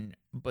foundation,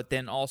 but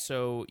then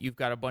also you've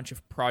got a bunch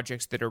of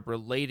projects that are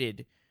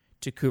related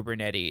to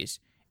Kubernetes.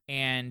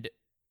 And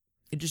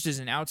just as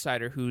an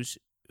outsider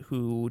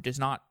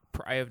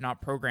I have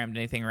not programmed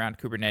anything around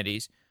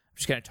Kubernetes, I've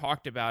just kind of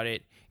talked about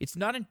it. It's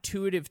not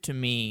intuitive to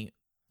me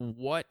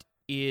what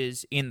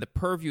is in the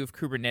purview of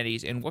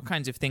Kubernetes and what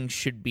kinds of things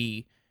should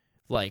be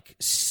like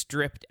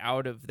stripped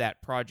out of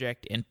that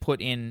project and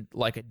put in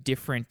like a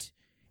different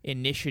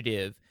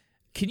initiative.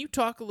 Can you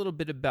talk a little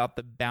bit about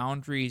the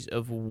boundaries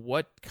of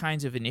what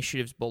kinds of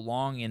initiatives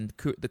belong in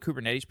the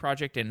Kubernetes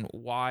project and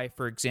why,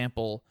 for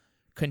example,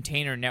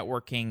 container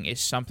networking is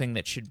something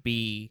that should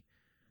be,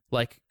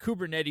 like,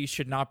 Kubernetes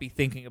should not be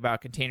thinking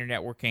about container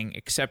networking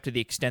except to the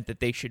extent that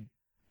they should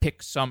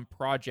pick some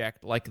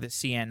project like the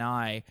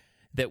CNI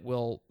that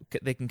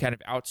they can kind of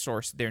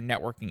outsource their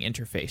networking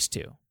interface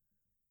to?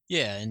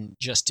 Yeah, and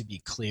just to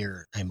be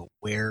clear, I'm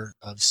aware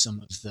of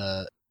some of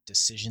the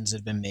decisions that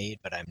have been made,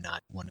 but I'm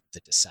not one of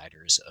the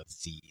deciders of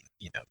the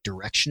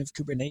direction of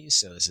Kubernetes.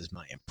 So this is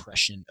my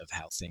impression of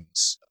how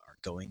things are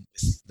going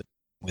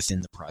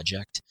within the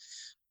project.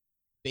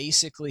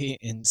 Basically,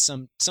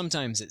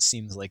 sometimes it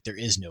seems like there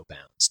is no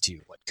bounds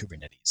to what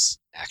Kubernetes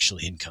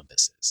actually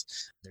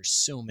encompasses. There's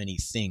so many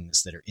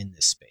things that are in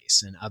this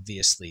space, and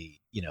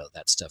obviously,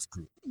 that stuff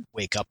group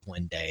wake up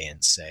one day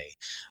and say,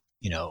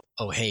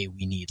 oh, hey,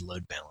 we need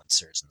load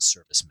balancers and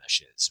service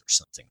meshes or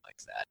something like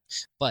that.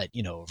 But,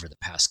 over the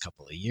past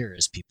couple of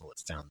years, people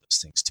have found those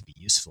things to be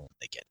useful and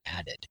they get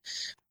added.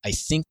 I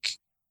think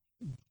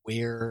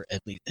where,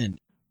 at least in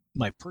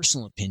my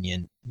personal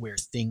opinion, where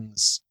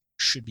things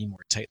should be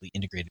more tightly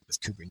integrated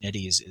with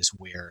Kubernetes is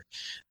where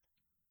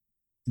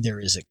there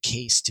is a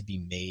case to be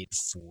made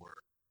for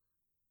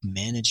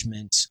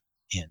management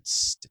and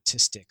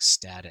statistics,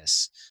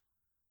 status,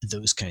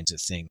 those kinds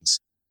of things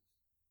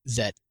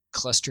that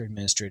cluster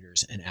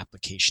administrators and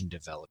application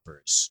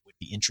developers would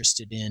be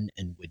interested in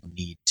and would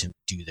need to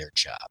do their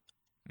job.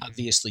 Mm-hmm.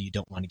 Obviously, you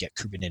don't want to get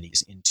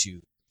Kubernetes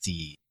into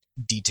the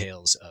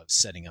details of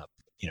setting up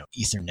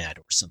Ethernet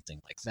or something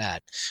like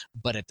that.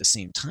 But at the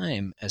same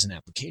time, as an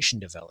application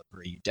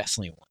developer, you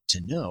definitely want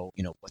to know,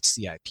 what's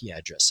the IP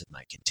address of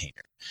my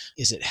container?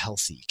 Is it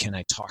healthy? Can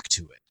I talk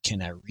to it?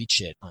 Can I reach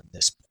it on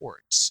this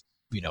port?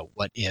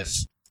 What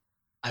if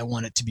I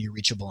want it to be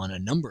reachable on a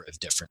number of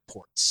different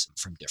ports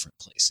from different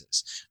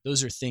places?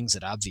 Those are things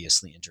that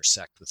obviously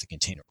intersect with the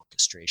container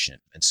orchestration,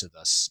 and so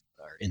thus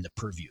are in the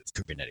purview of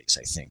Kubernetes,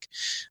 I think.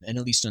 And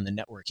at least on the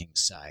networking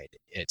side,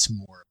 it's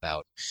more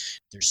about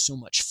there's so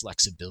much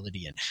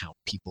flexibility in how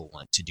people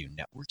want to do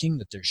networking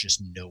that there's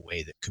just no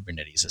way that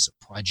Kubernetes as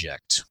a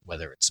project,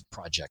 whether it's a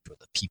project or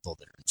the people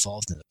that are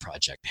involved in the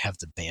project, have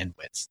the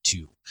bandwidth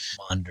to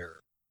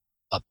monitor,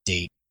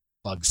 update,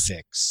 bug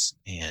fix,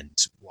 and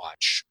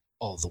watch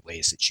all the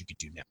ways that you could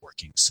do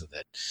networking so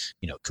that,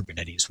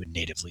 Kubernetes would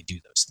natively do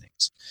those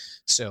things.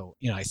 So,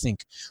 I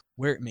think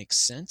where it makes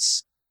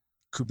sense,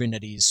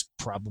 Kubernetes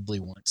probably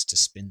wants to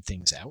spin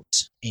things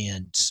out.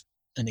 And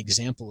an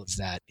example of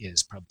that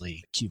is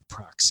probably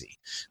kubeproxy,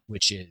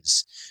 which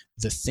is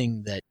the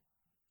thing that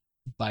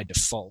by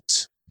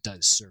default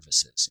does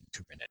services in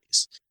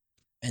Kubernetes.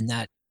 And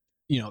that,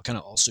 kind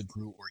of also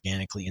grew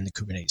organically in the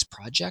Kubernetes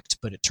project,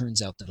 but it turns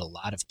out that a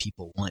lot of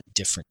people want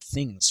different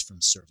things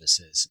from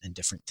services and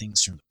different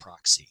things from the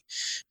proxy.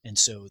 And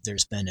so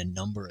there's been a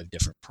number of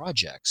different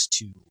projects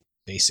to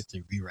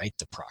basically rewrite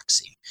the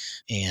proxy.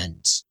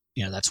 And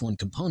that's one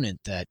component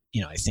that,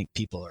 I think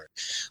people are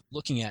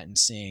looking at and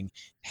saying,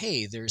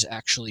 hey, there's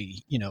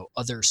actually,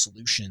 other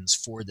solutions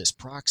for this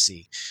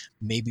proxy.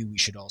 Maybe we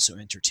should also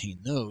entertain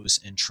those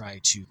and try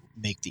to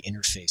make the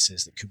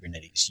interfaces that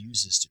Kubernetes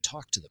uses to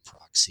talk to the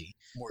proxy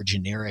more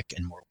generic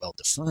and more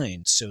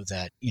well-defined so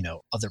that,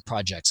 other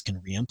projects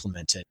can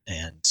re-implement it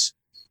and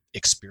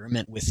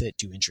experiment with it,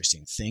 do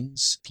interesting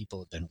things. People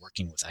have been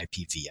working with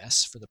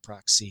IPVS for the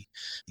proxy.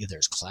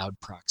 There's cloud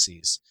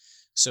proxies.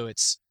 So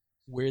it's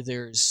where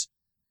there's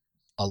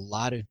a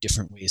lot of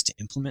different ways to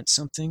implement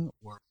something,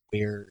 or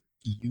where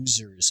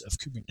users of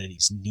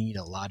Kubernetes need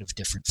a lot of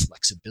different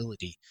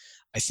flexibility,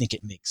 I think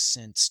it makes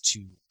sense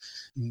to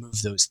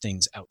move those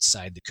things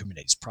outside the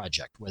Kubernetes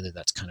project, whether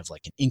that's kind of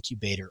like an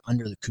incubator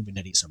under the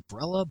Kubernetes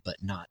umbrella, but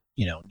not,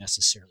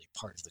 necessarily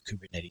part of the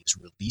Kubernetes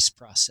release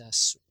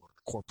process or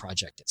core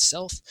project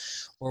itself,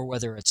 or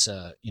whether it's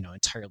a,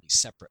 entirely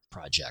separate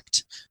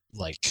project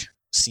like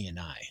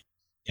CNI.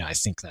 I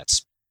think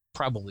that's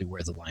probably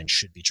where the line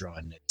should be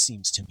drawn. It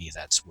seems to me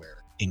that's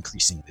where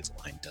increasingly the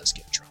line does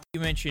get drawn. You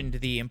mentioned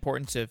the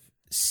importance of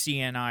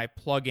CNI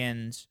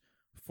plugins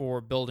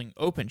for building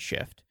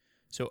OpenShift.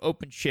 So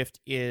OpenShift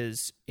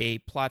is a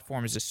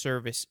platform as a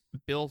service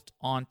built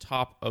on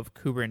top of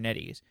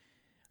Kubernetes.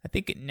 I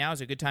think now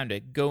is a good time to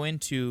go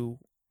into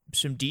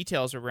some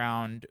details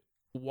around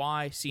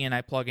why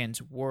CNI plugins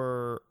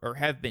were or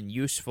have been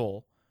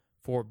useful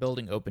for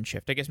building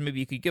OpenShift. I guess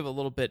maybe you could give a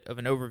little bit of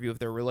an overview of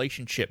their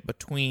relationship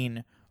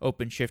between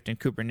OpenShift and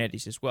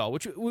Kubernetes as well,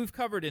 which we've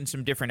covered in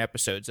some different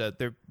episodes.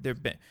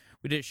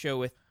 We did a show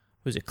with,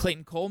 was it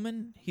Clayton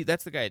Coleman?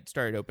 That's the guy that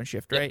started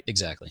OpenShift, right? Yep,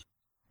 exactly.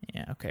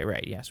 Yeah. Okay.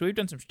 Right. Yeah. So we've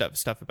done some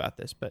stuff about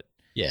this, but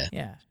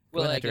yeah.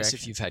 Well, I guess direction.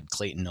 if you've had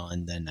Clayton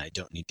on, then I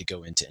don't need to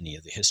go into any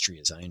of the history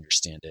as I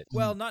understand it.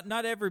 Well,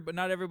 not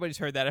everybody's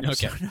heard that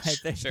episode.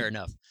 Okay. Fair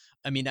enough.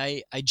 I mean,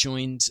 I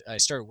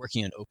started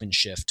working on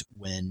OpenShift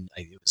when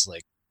it was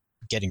like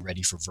getting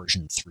ready for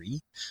version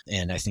 3,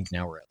 and I think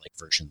now we're at like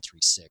version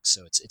 3.6.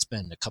 So it's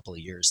been a couple of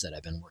years that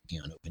I've been working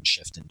on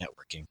OpenShift and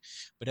networking.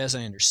 But as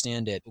I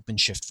understand it,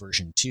 OpenShift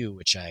version 2,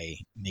 which I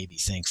maybe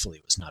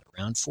thankfully was not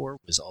around for,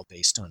 was all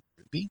based on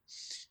Ruby.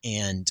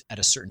 And at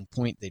a certain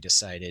point, they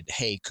decided,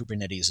 hey,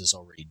 Kubernetes is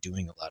already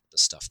doing a lot of the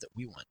stuff that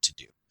we want to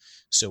do.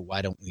 So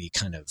why don't we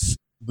kind of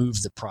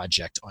move the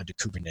project onto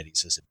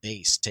Kubernetes as a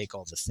base, take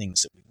all the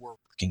things that we were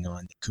working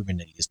on that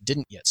Kubernetes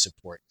didn't yet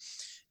support,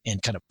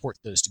 and kind of port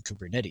those to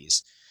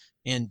Kubernetes.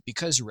 And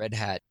because Red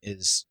Hat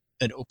is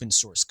an open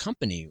source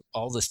company,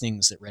 all the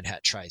things that Red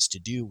Hat tries to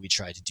do, we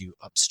try to do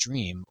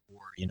upstream,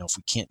 or, if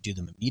we can't do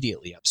them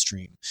immediately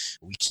upstream,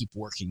 we keep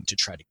working to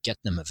try to get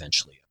them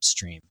eventually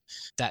upstream.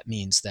 That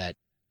means that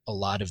a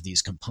lot of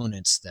these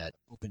components that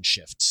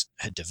OpenShift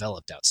had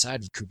developed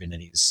outside of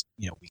Kubernetes,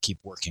 we keep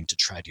working to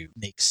try to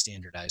make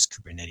standardized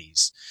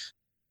Kubernetes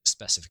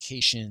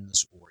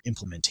specifications or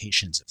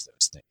implementations of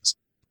those things.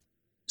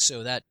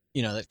 So that,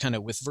 that kind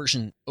of with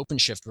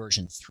OpenShift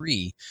version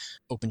 3,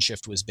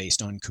 OpenShift was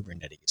based on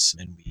Kubernetes.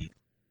 And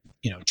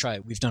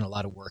we've done a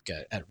lot of work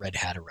at Red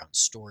Hat around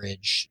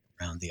storage,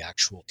 around the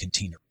actual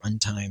container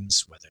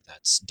runtimes, whether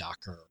that's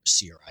Docker or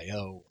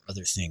CRIO or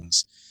other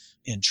things,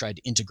 and tried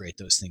to integrate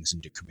those things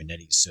into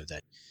Kubernetes so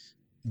that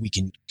we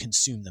can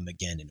consume them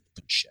again in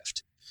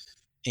OpenShift.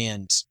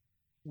 And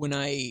when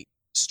I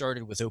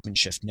started with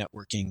OpenShift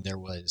networking, there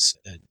was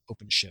an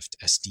OpenShift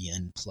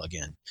SDN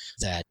plugin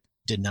that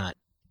did not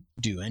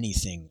do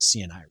anything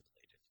CNI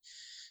related.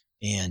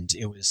 And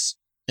it was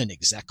an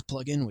exec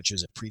plugin, which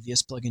was a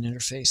previous plugin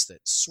interface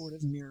that sort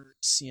of mirrored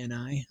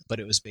CNI, but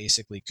it was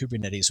basically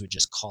Kubernetes would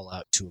just call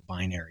out to a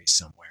binary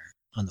somewhere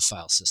on the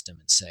file system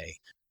and say,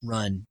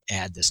 run,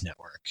 add this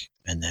network,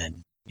 and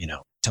then,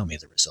 tell me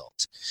the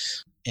result.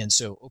 And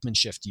so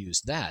OpenShift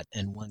used that.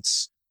 And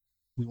once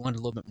we wanted a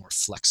little bit more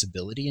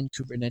flexibility in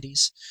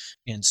Kubernetes,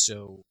 and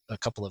so a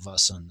couple of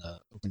us on the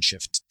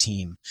OpenShift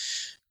team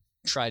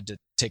tried to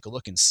take a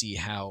look and see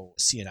how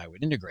CNI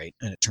would integrate,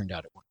 and it turned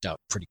out it worked out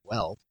pretty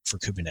well for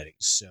Kubernetes.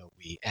 So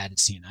we added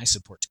CNI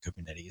support to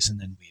Kubernetes, and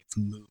then we've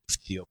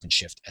moved the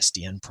OpenShift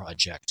SDN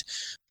project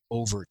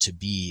over to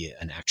be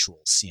an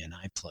actual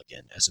CNI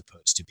plugin as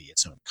opposed to be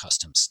its own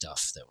custom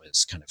stuff that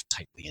was kind of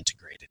tightly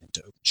integrated into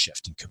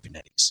OpenShift and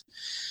Kubernetes.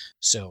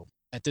 So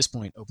at this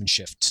point,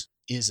 OpenShift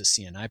is a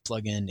CNI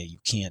plugin.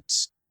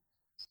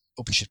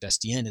 OpenShift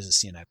SDN is a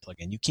CNI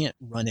plugin. You can't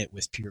run it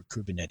with pure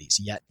Kubernetes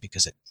yet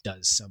because it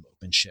does some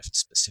OpenShift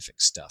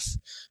specific stuff.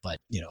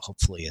 But,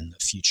 hopefully in the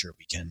future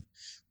we can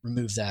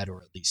remove that,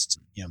 or at least,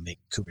 make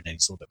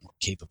Kubernetes a little bit more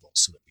capable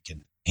so that we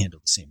can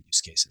handle the same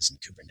use cases in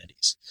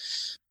Kubernetes.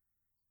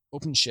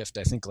 OpenShift,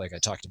 I think, like I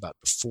talked about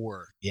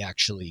before, we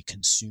actually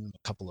consume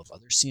a couple of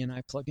other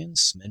CNI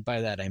plugins. And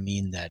by that, I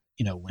mean that,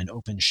 when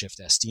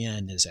OpenShift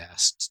SDN is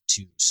asked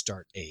to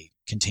start a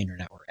container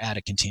network, add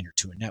a container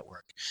to a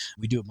network,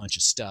 we do a bunch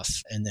of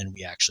stuff. And then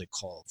we actually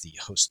call the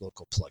host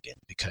local plugin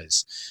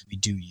because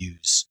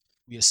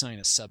we assign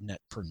a subnet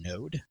per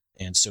node.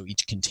 And so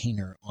each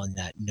container on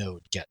that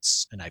node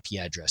gets an IP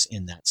address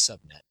in that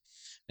subnet.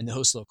 And the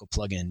host local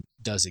plugin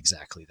does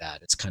exactly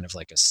that. It's kind of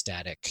like a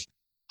static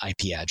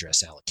IP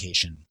address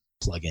allocation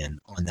plugin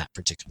on that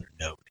particular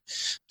node.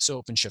 So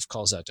OpenShift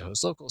calls out to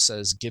host local,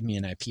 says, give me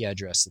an IP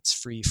address that's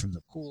free from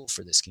the pool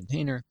for this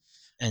container.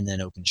 And then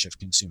OpenShift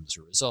consumes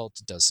the result,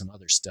 does some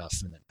other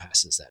stuff, and then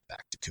passes that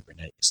back to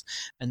Kubernetes.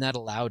 And that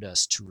allowed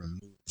us to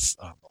remove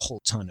a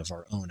whole ton of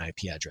our own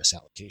IP address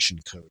allocation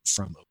code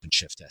from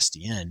OpenShift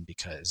SDN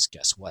because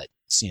guess what?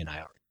 CNI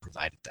already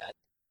provided that.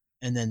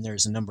 And then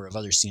there's a number of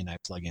other CNI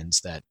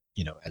plugins that,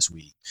 as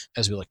we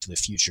look to the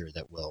future,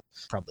 that will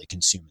probably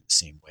consume in the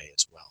same way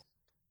as well.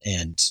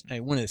 And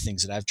one of the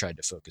things that I've tried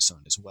to focus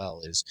on as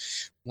well is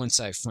once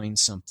I find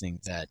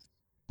something that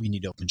we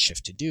need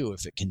OpenShift to do,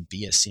 if it can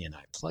be a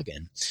CNI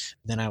plugin,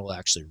 then I will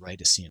actually write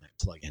a CNI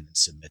plugin and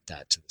submit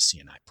that to the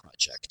CNI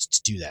project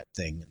to do that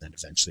thing. And then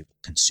eventually we'll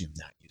consume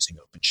that using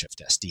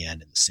OpenShift SDN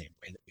in the same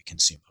way that we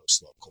consume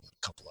Host Local and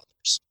a couple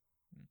others.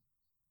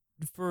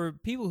 For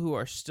people who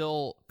are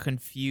still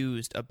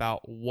confused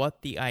about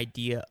what the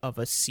idea of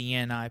a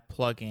CNI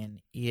plugin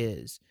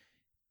is,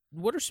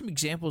 what are some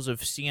examples of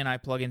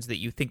CNI plugins that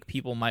you think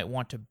people might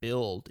want to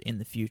build in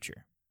the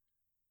future?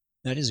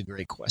 That is a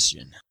great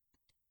question.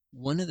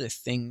 One of the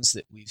things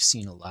that we've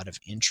seen a lot of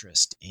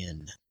interest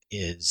in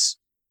is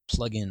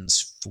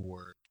plugins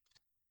for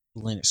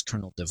Linux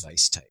kernel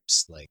device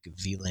types like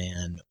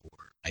VLAN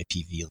or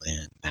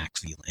IPVLAN,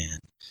 MacVLAN.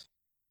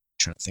 I'm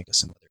trying to think of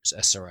some others,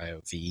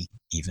 SRIOV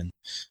even.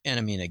 And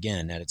I mean,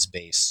 again, at its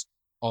base,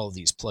 all of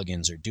these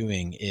plugins are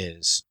doing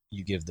is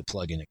you give the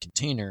plugin a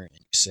container and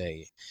you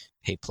say,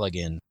 hey,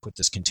 plugin, put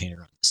this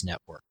container on this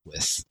network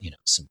with,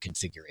 some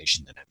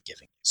configuration that I'm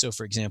giving. So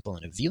for example,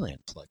 in a VLAN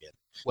plugin,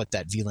 what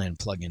that VLAN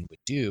plugin would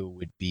do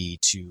would be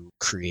to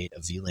create a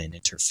VLAN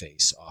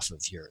interface off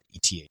of your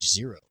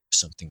ETH0 or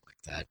something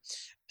like that.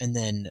 And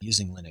then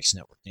using Linux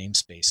network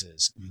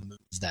namespaces, move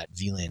that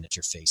VLAN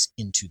interface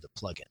into the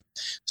plugin.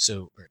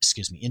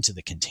 Into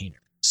the container.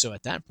 So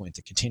at that point,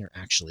 the container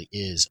actually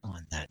is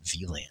on that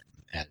VLAN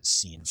as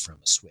seen from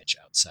a switch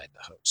outside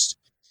the host.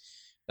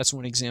 That's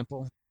one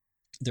example.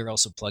 There are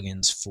also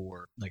plugins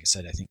for, like I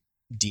said, I think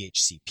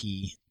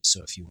DHCP.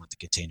 So if you want the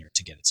container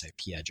to get its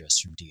IP address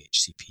from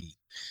DHCP,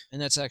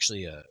 and that's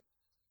actually a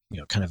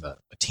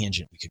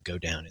tangent we could go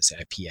down is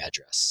IP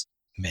address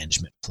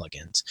management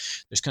plugins.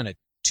 There's kind of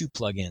two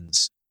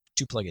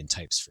plugin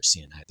types for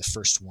CNI. The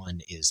first one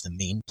is the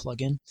main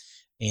plugin,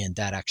 and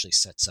that actually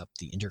sets up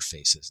the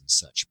interfaces and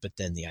such. But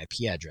then the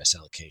IP address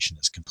allocation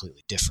is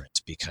completely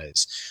different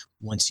because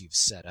once you've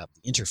set up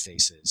the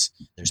interfaces,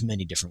 there's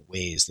many different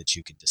ways that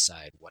you can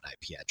decide what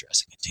IP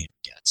address a container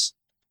gets.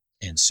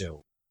 And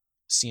so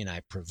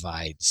CNI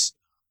provides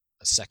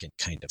a second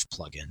kind of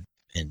plugin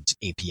and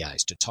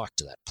APIs to talk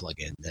to that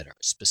plugin that are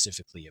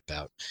specifically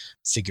about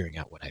figuring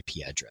out what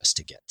IP address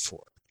to get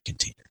for a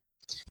container.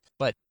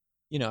 But,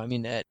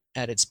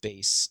 at its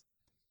base,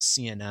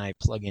 CNI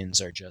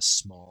plugins are just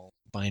small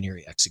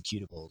binary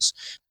executables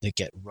that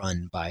get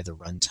run by the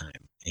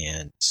runtime.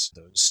 And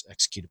those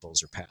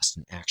executables are passed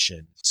an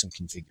action, some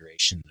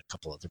configuration, and a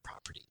couple other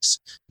properties.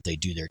 They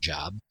do their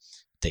job.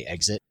 They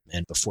exit,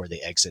 and before they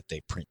exit,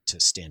 they print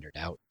to standard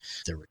out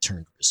the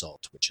returned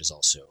result, which is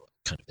also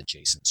kind of a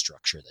JSON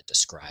structure that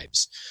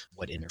describes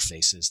what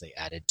interfaces they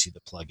added to the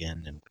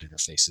plugin and what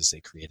interfaces they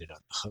created on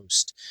the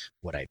host,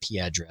 what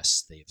IP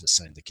address they've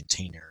assigned the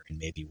container, and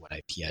maybe what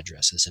IP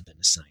addresses have been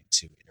assigned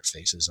to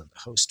interfaces on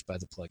the host by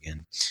the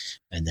plugin,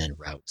 and then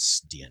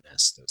routes,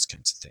 DNS, those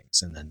kinds of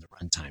things. And then the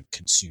runtime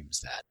consumes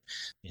that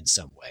in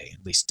some way.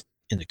 At least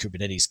in the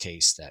Kubernetes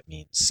case, that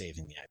means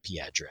saving the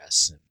IP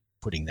address and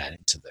putting that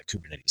into the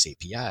Kubernetes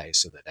API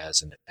so that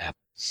as an app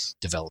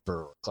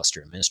developer or cluster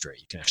administrator,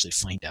 you can actually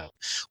find out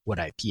what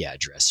IP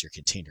address your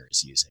container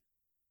is using.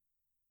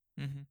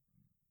 Mm-hmm.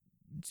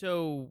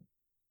 So,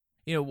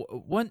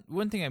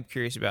 one thing I'm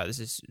curious about, this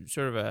is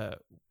sort of a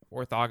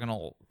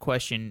orthogonal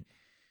question.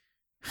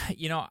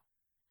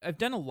 I've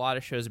done a lot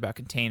of shows about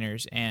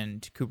containers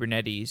and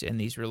Kubernetes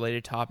and these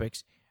related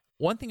topics.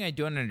 One thing I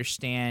don't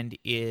understand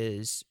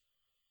is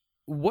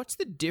what's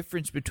the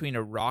difference between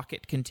a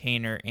Rocket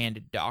container and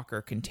a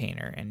Docker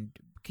container? And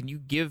can you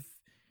give,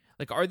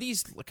 are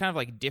these kind of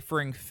like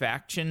differing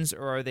factions,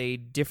 or are they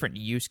different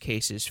use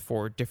cases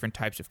for different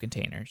types of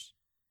containers?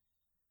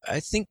 I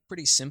think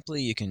pretty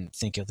simply you can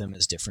think of them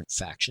as different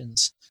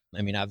factions.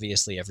 I mean,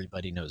 obviously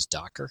everybody knows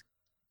Docker,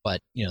 but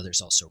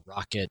there's also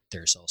Rocket,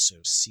 there's also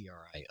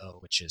CRIO,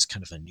 which is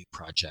kind of a new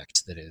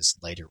project that is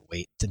lighter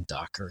weight than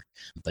Docker,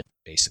 but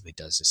basically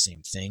does the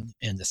same thing.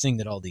 And the thing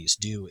that all these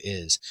do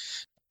is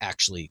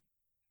actually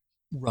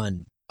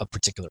run a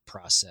particular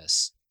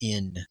process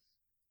in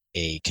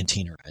a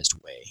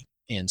containerized way.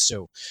 And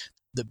so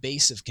the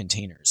base of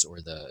containers,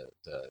 or the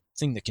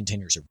thing that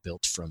containers are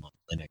built from on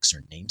Linux,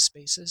 are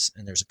namespaces,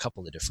 and there's a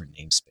couple of different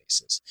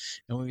namespaces.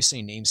 And when we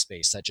say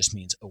namespace, that just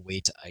means a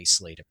way to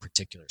isolate a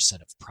particular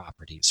set of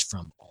properties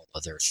from all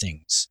other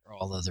things, or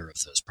all other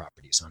of those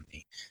properties on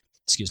the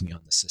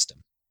system.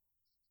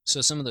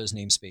 So some of those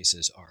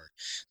namespaces are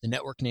the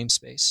network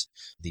namespace,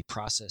 the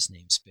process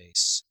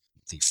namespace,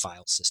 the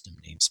file system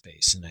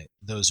namespace, and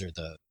those are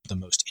the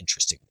most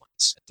interesting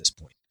ones at this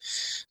point.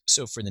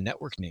 So for the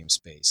network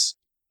namespace,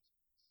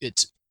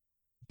 it's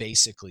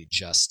basically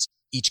just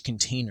each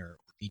container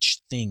or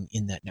each thing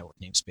in that network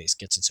namespace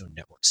gets its own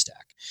network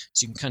stack.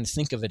 So you can kind of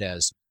think of it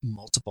as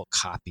multiple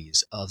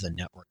copies of a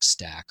network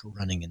stack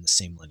running in the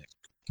same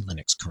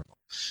Linux kernel,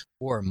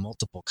 or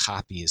multiple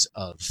copies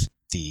of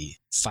the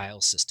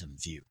file system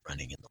view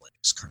running in the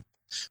Linux kernel,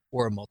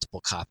 or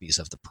multiple copies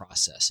of the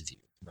process view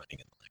running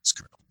in the Linux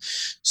kernel.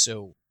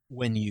 So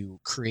when you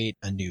create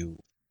a new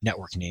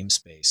network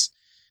namespace,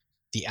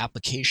 the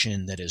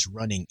application that is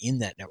running in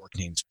that network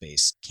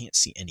namespace can't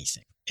see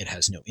anything. It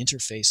has no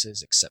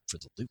interfaces except for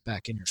the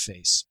loopback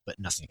interface, but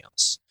nothing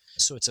else.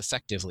 So it's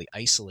effectively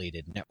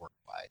isolated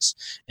network-wise.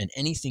 And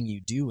anything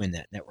you do in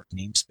that network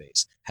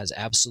namespace has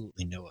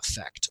absolutely no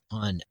effect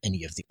on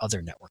any of the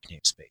other network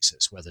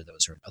namespaces, whether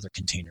those are in other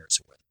containers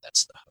or whether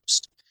that's the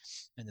host.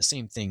 And the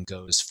same thing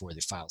goes for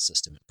the file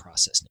system and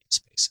process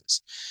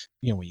namespaces.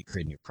 When you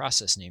create a new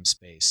process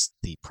namespace,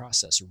 the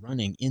process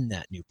running in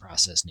that new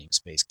process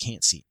namespace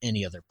can't see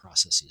any other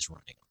processes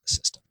running on the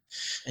system.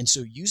 And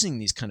so using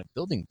these kind of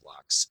building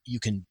blocks, you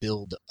can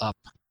build up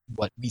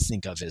what we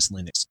think of as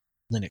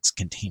Linux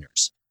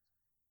containers.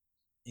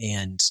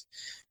 And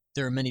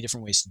there are many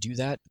different ways to do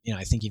that.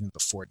 I think even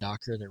before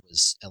Docker, there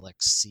was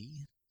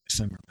LXC, if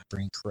I'm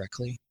remembering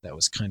correctly. That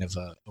was kind of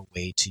a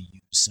way to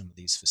use some of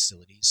these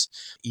facilities.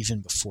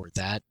 Even before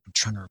that, I'm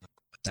trying to remember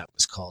what that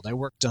was called. I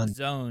worked on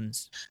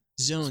Zones.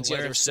 Yeah,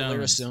 there were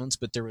Solaris zones,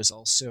 but there was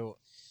also,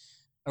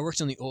 I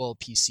worked on the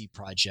OLPC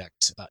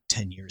project about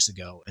 10 years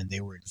ago, and they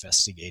were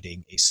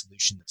investigating a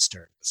solution that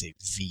started with a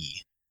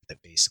V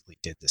that basically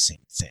did the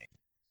same thing,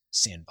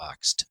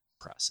 sandboxed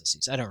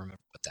processes. I don't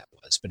remember what that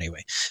was, but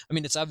anyway,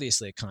 it's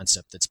obviously a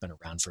concept that's been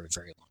around for a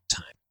very long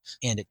time.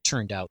 And it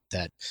turned out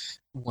that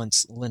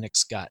once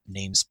Linux got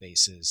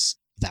namespaces,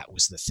 that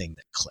was the thing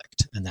that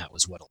clicked, and that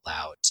was what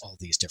allowed all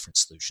these different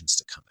solutions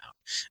to come out.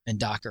 And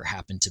Docker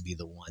happened to be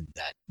the one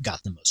that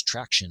got the most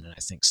traction, and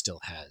I think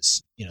still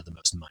has, the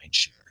most mind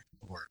share,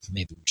 or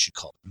maybe we should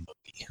call it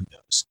Moby, who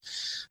knows.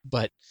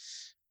 But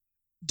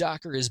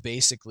Docker is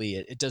basically,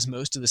 it does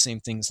most of the same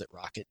things that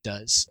Rocket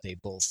does. They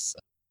both,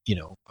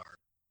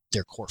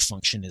 their core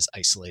function is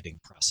isolating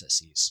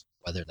processes,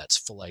 whether that's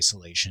full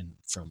isolation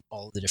from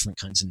all the different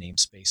kinds of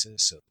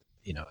namespaces. So,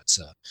 it's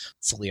a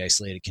fully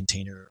isolated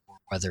container, or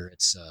whether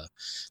it's a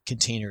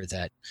container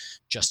that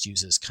just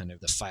uses kind of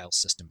the file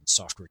system and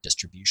software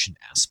distribution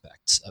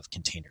aspects of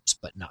containers,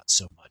 but not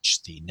so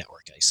much the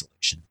network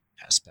isolation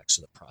aspects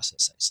or the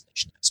process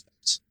isolation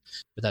aspects.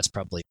 But that's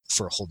probably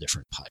for a whole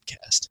different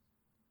podcast.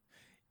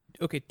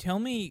 Okay, tell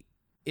me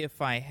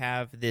if I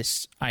have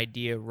this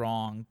idea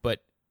wrong, but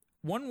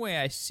one way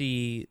I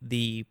see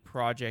the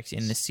projects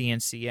in the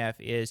CNCF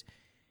is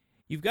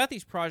you've got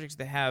these projects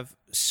that have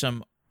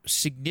some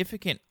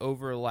significant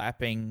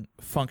overlapping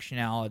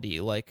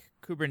functionality, like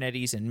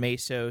Kubernetes and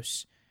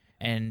Mesos,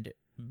 and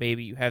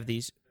maybe you have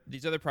these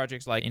other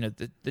projects like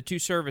the two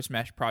service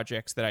mesh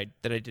projects that I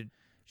did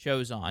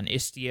shows on,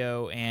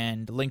 Istio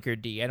and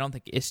Linkerd. I don't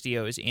think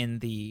Istio is in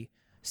the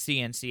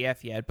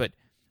CNCF yet, but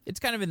it's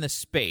kind of in the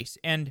space.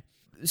 And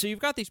so you've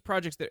got these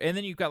projects that, and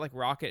then you've got like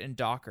Rocket and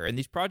Docker, and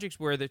these projects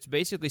where there's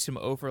basically some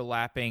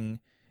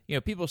overlapping,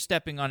 people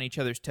stepping on each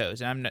other's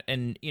toes. And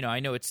I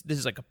know this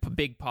is like a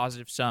big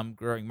positive sum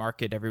growing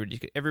market.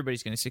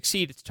 Everybody's going to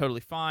succeed. It's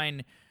totally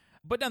fine.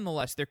 But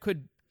nonetheless, there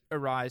could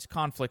arise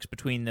conflicts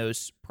between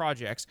those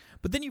projects.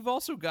 But then you've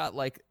also got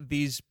like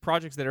these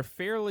projects that are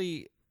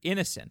fairly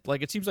innocent.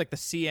 Like it seems like the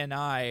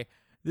CNI,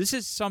 this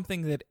is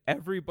something that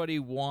everybody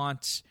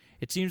wants.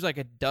 It seems like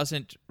it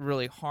doesn't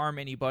really harm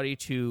anybody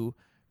to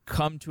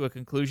come to a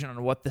conclusion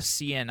on what the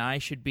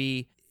CNI should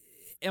be.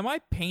 Am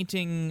I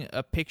painting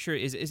a picture?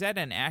 Is that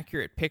an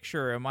accurate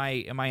picture, or am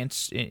I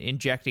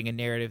injecting a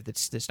narrative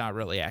that's not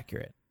really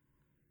accurate?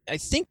 I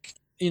think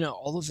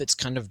all of it's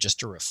kind of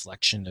just a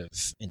reflection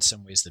of, in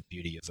some ways, the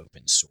beauty of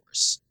open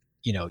source.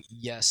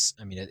 Yes,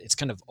 it's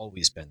kind of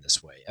always been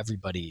this way.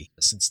 Everybody,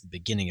 since the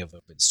beginning of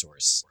open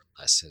source, more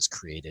or less, has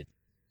created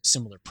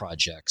similar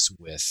projects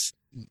with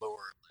more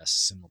or less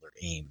similar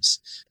aims.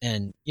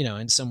 And,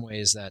 in some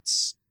ways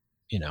that's,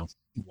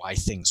 why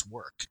things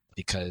work,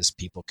 because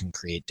people can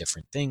create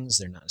different things.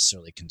 They're not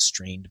necessarily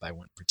constrained by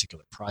one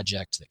particular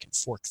project. They can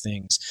fork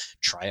things,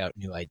 try out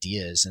new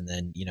ideas, and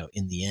then,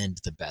 in the end,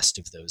 the best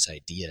of those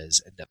ideas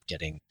end up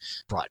getting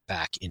brought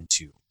back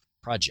into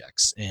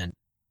projects. And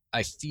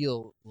I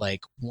feel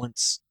like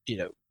once,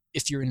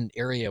 if you're in an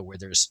area where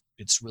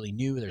it's really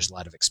new, there's a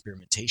lot of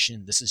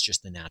experimentation, this is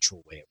just the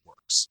natural way it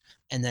works.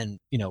 And then,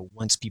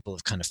 once people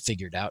have kind of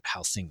figured out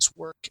how things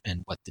work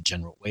and what the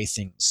general way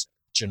things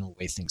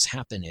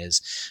happen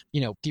is,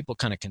 people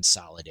kind of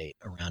consolidate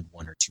around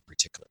one or two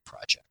particular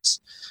projects.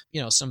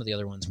 Some of the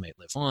other ones might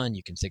live on.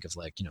 You can think of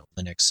like,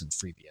 Linux and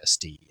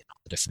FreeBSD and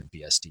all the different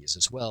BSDs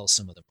as well.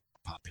 Some of them are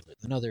more popular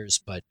than others,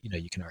 but,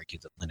 you can argue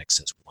that Linux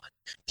has won.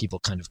 People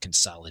kind of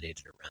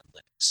consolidated around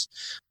Linux.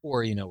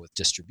 Or, with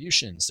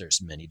distributions,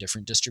 there's many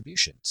different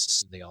distributions.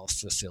 So they all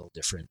fulfill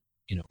different,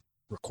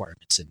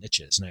 requirements and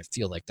niches. And I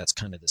feel like that's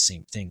kind of the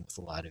same thing with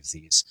a lot of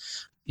these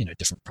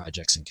different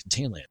projects in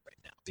Containland right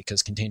now,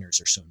 because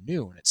containers are so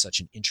new and it's such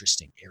an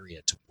interesting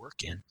area to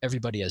work in.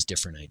 Everybody has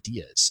different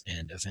ideas,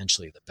 and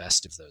eventually the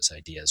best of those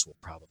ideas will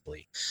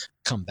probably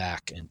come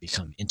back and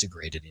become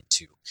integrated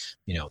into,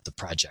 the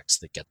projects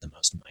that get the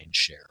most mind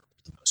share,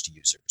 the most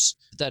users.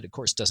 That, of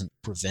course, doesn't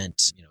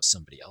prevent,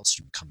 somebody else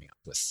from coming up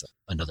with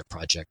another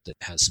project that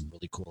has some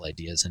really cool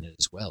ideas in it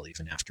as well,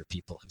 even after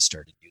people have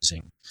started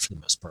using, for the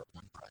most part,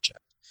 one project.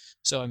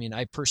 So,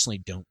 I personally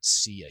don't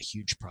see a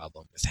huge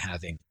problem with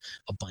having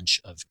a bunch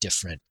of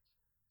different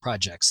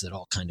projects that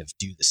all kind of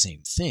do the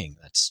same thing.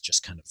 That's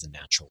just kind of the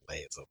natural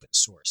way of open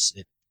source.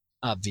 It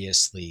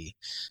obviously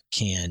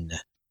can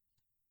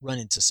run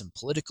into some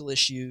political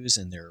issues,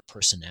 and there are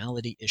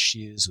personality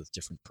issues with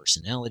different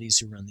personalities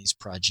who run these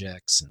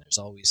projects, and there's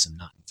always some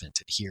not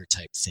invented here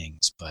type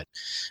things. But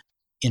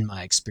in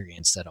my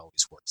experience, that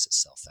always works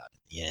itself out in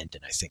the end,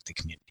 and I think the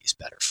community is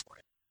better for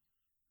it.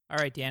 All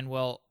right, Dan.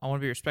 Well, I want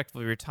to be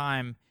respectful of your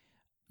time.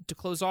 To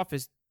close off,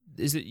 is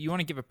it you want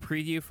to give a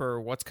preview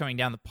for what's coming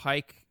down the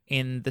pike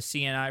in the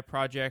CNI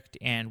project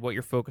and what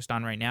you're focused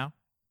on right now?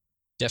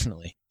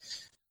 Definitely.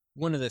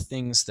 One of the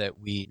things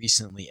that we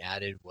recently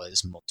added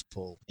was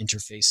multiple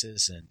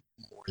interfaces and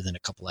more than a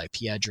couple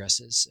IP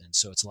addresses. And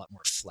so it's a lot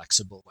more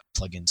flexible what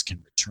plugins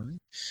can return.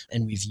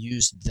 And we've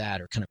used that,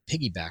 or kind of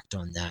piggybacked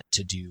on that,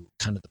 to do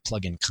kind of the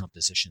plugin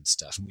composition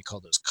stuff. And we call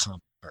those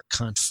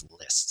conf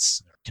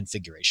lists, or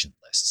configuration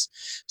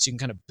lists. So you can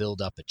kind of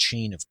build up a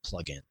chain of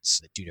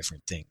plugins that do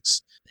different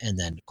things. And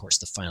then, of course,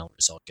 the final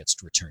result gets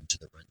returned to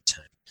the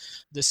runtime.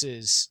 This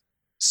is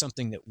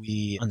something that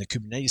we, on the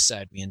Kubernetes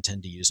side, we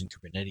intend to use in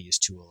Kubernetes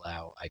to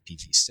allow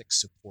IPv6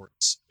 support,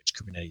 which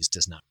Kubernetes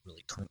does not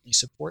really currently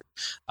support.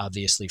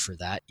 Obviously, for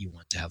that, you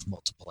want to have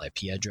multiple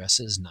IP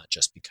addresses, not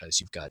just because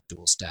you've got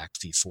dual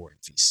stacked v4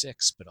 and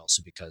v6, but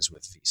also because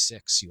with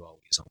v6, you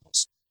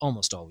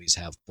almost always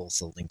have both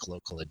a link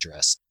local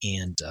address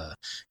and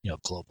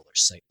global or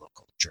site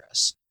local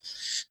address.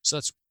 So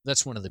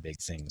that's one of the big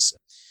things.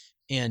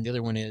 And the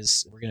other one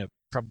is we're going to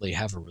probably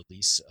have a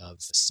release of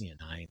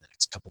CNI in the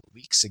next couple of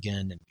weeks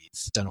again, and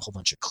we've done a whole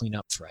bunch of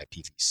cleanup for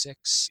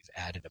IPv6. We've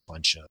added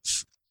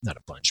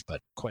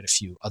but quite a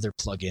few other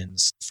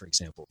plugins. For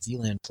example,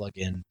 VLAN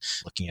plugin,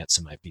 looking at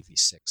some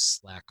IPv6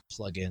 Slack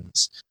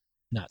plugins,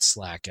 not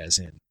Slack as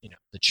in,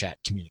 the chat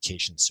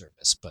communication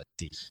service, but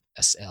the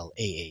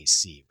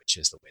SLAAC, which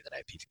is the way that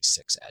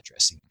IPv6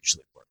 addressing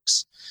usually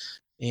works.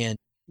 And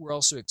we're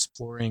also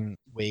exploring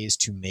ways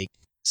to make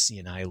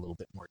CNI a little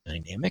bit more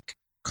dynamic.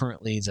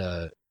 Currently,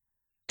 the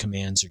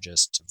commands are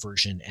just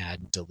version, add,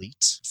 and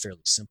delete,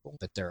 fairly simple,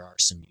 but there are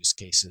some use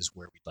cases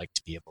where we'd like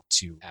to be able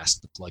to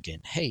ask the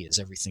plugin, hey, is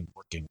everything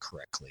working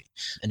correctly?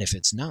 And if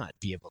it's not,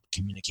 be able to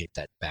communicate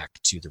that back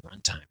to the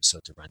runtime so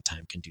that the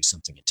runtime can do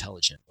something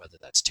intelligent, whether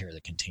that's tear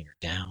the container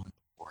down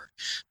or,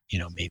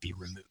 maybe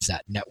remove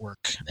that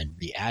network and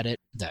re-add it,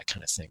 that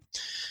kind of thing.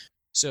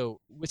 So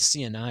with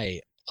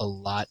CNI, a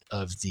lot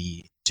of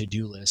the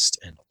to-do list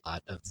and a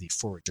lot of the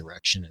forward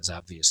direction is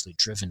obviously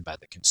driven by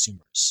the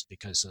consumers,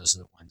 because those are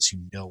the ones who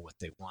know what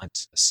they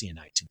want a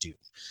CNI to do.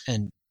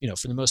 And,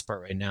 for the most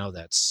part right now,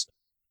 that's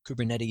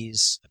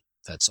Kubernetes,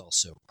 that's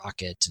also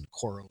Rocket and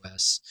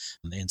CoreOS,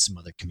 and some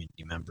other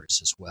community members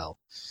as well.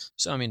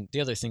 So,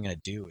 the other thing I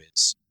do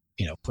is,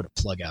 put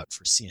a plug out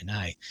for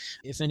CNI.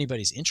 If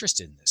anybody's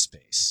interested in this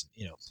space,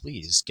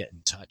 please get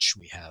in touch.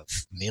 We have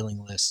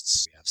mailing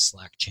lists, we have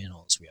Slack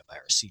channels, we have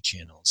IRC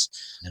channels,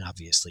 and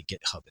obviously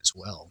GitHub as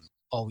well.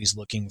 Always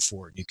looking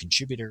for new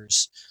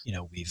contributors.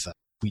 We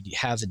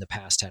have in the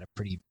past had a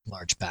pretty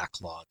large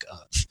backlog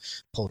of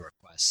pull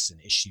requests and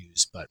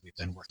issues, but we've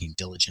been working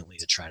diligently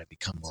to try to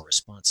become more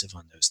responsive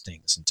on those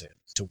things and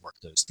to work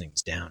those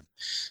things down.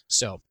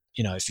 So,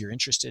 if you're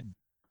interested,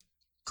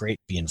 great,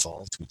 be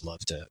involved. We'd love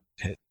to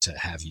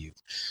have you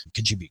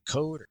contribute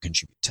code or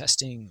contribute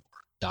testing or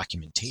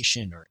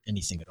documentation or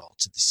anything at all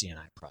to the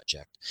CNI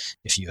project.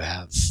 If you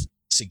have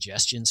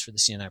suggestions for the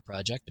CNI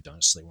project but don't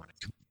necessarily want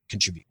to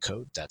contribute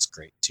code, that's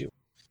great too.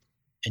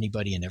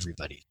 Anybody and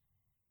everybody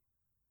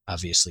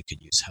obviously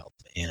could use help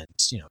and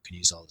could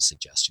use all the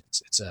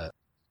suggestions. It's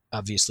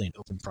obviously an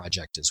open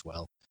project as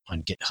well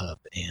on GitHub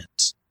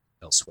and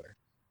elsewhere.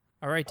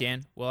 All right,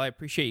 Dan. Well, I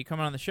appreciate you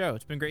coming on the show.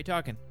 It's been great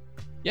talking.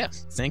 Yeah,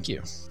 thank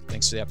you.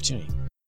 Thanks for the opportunity.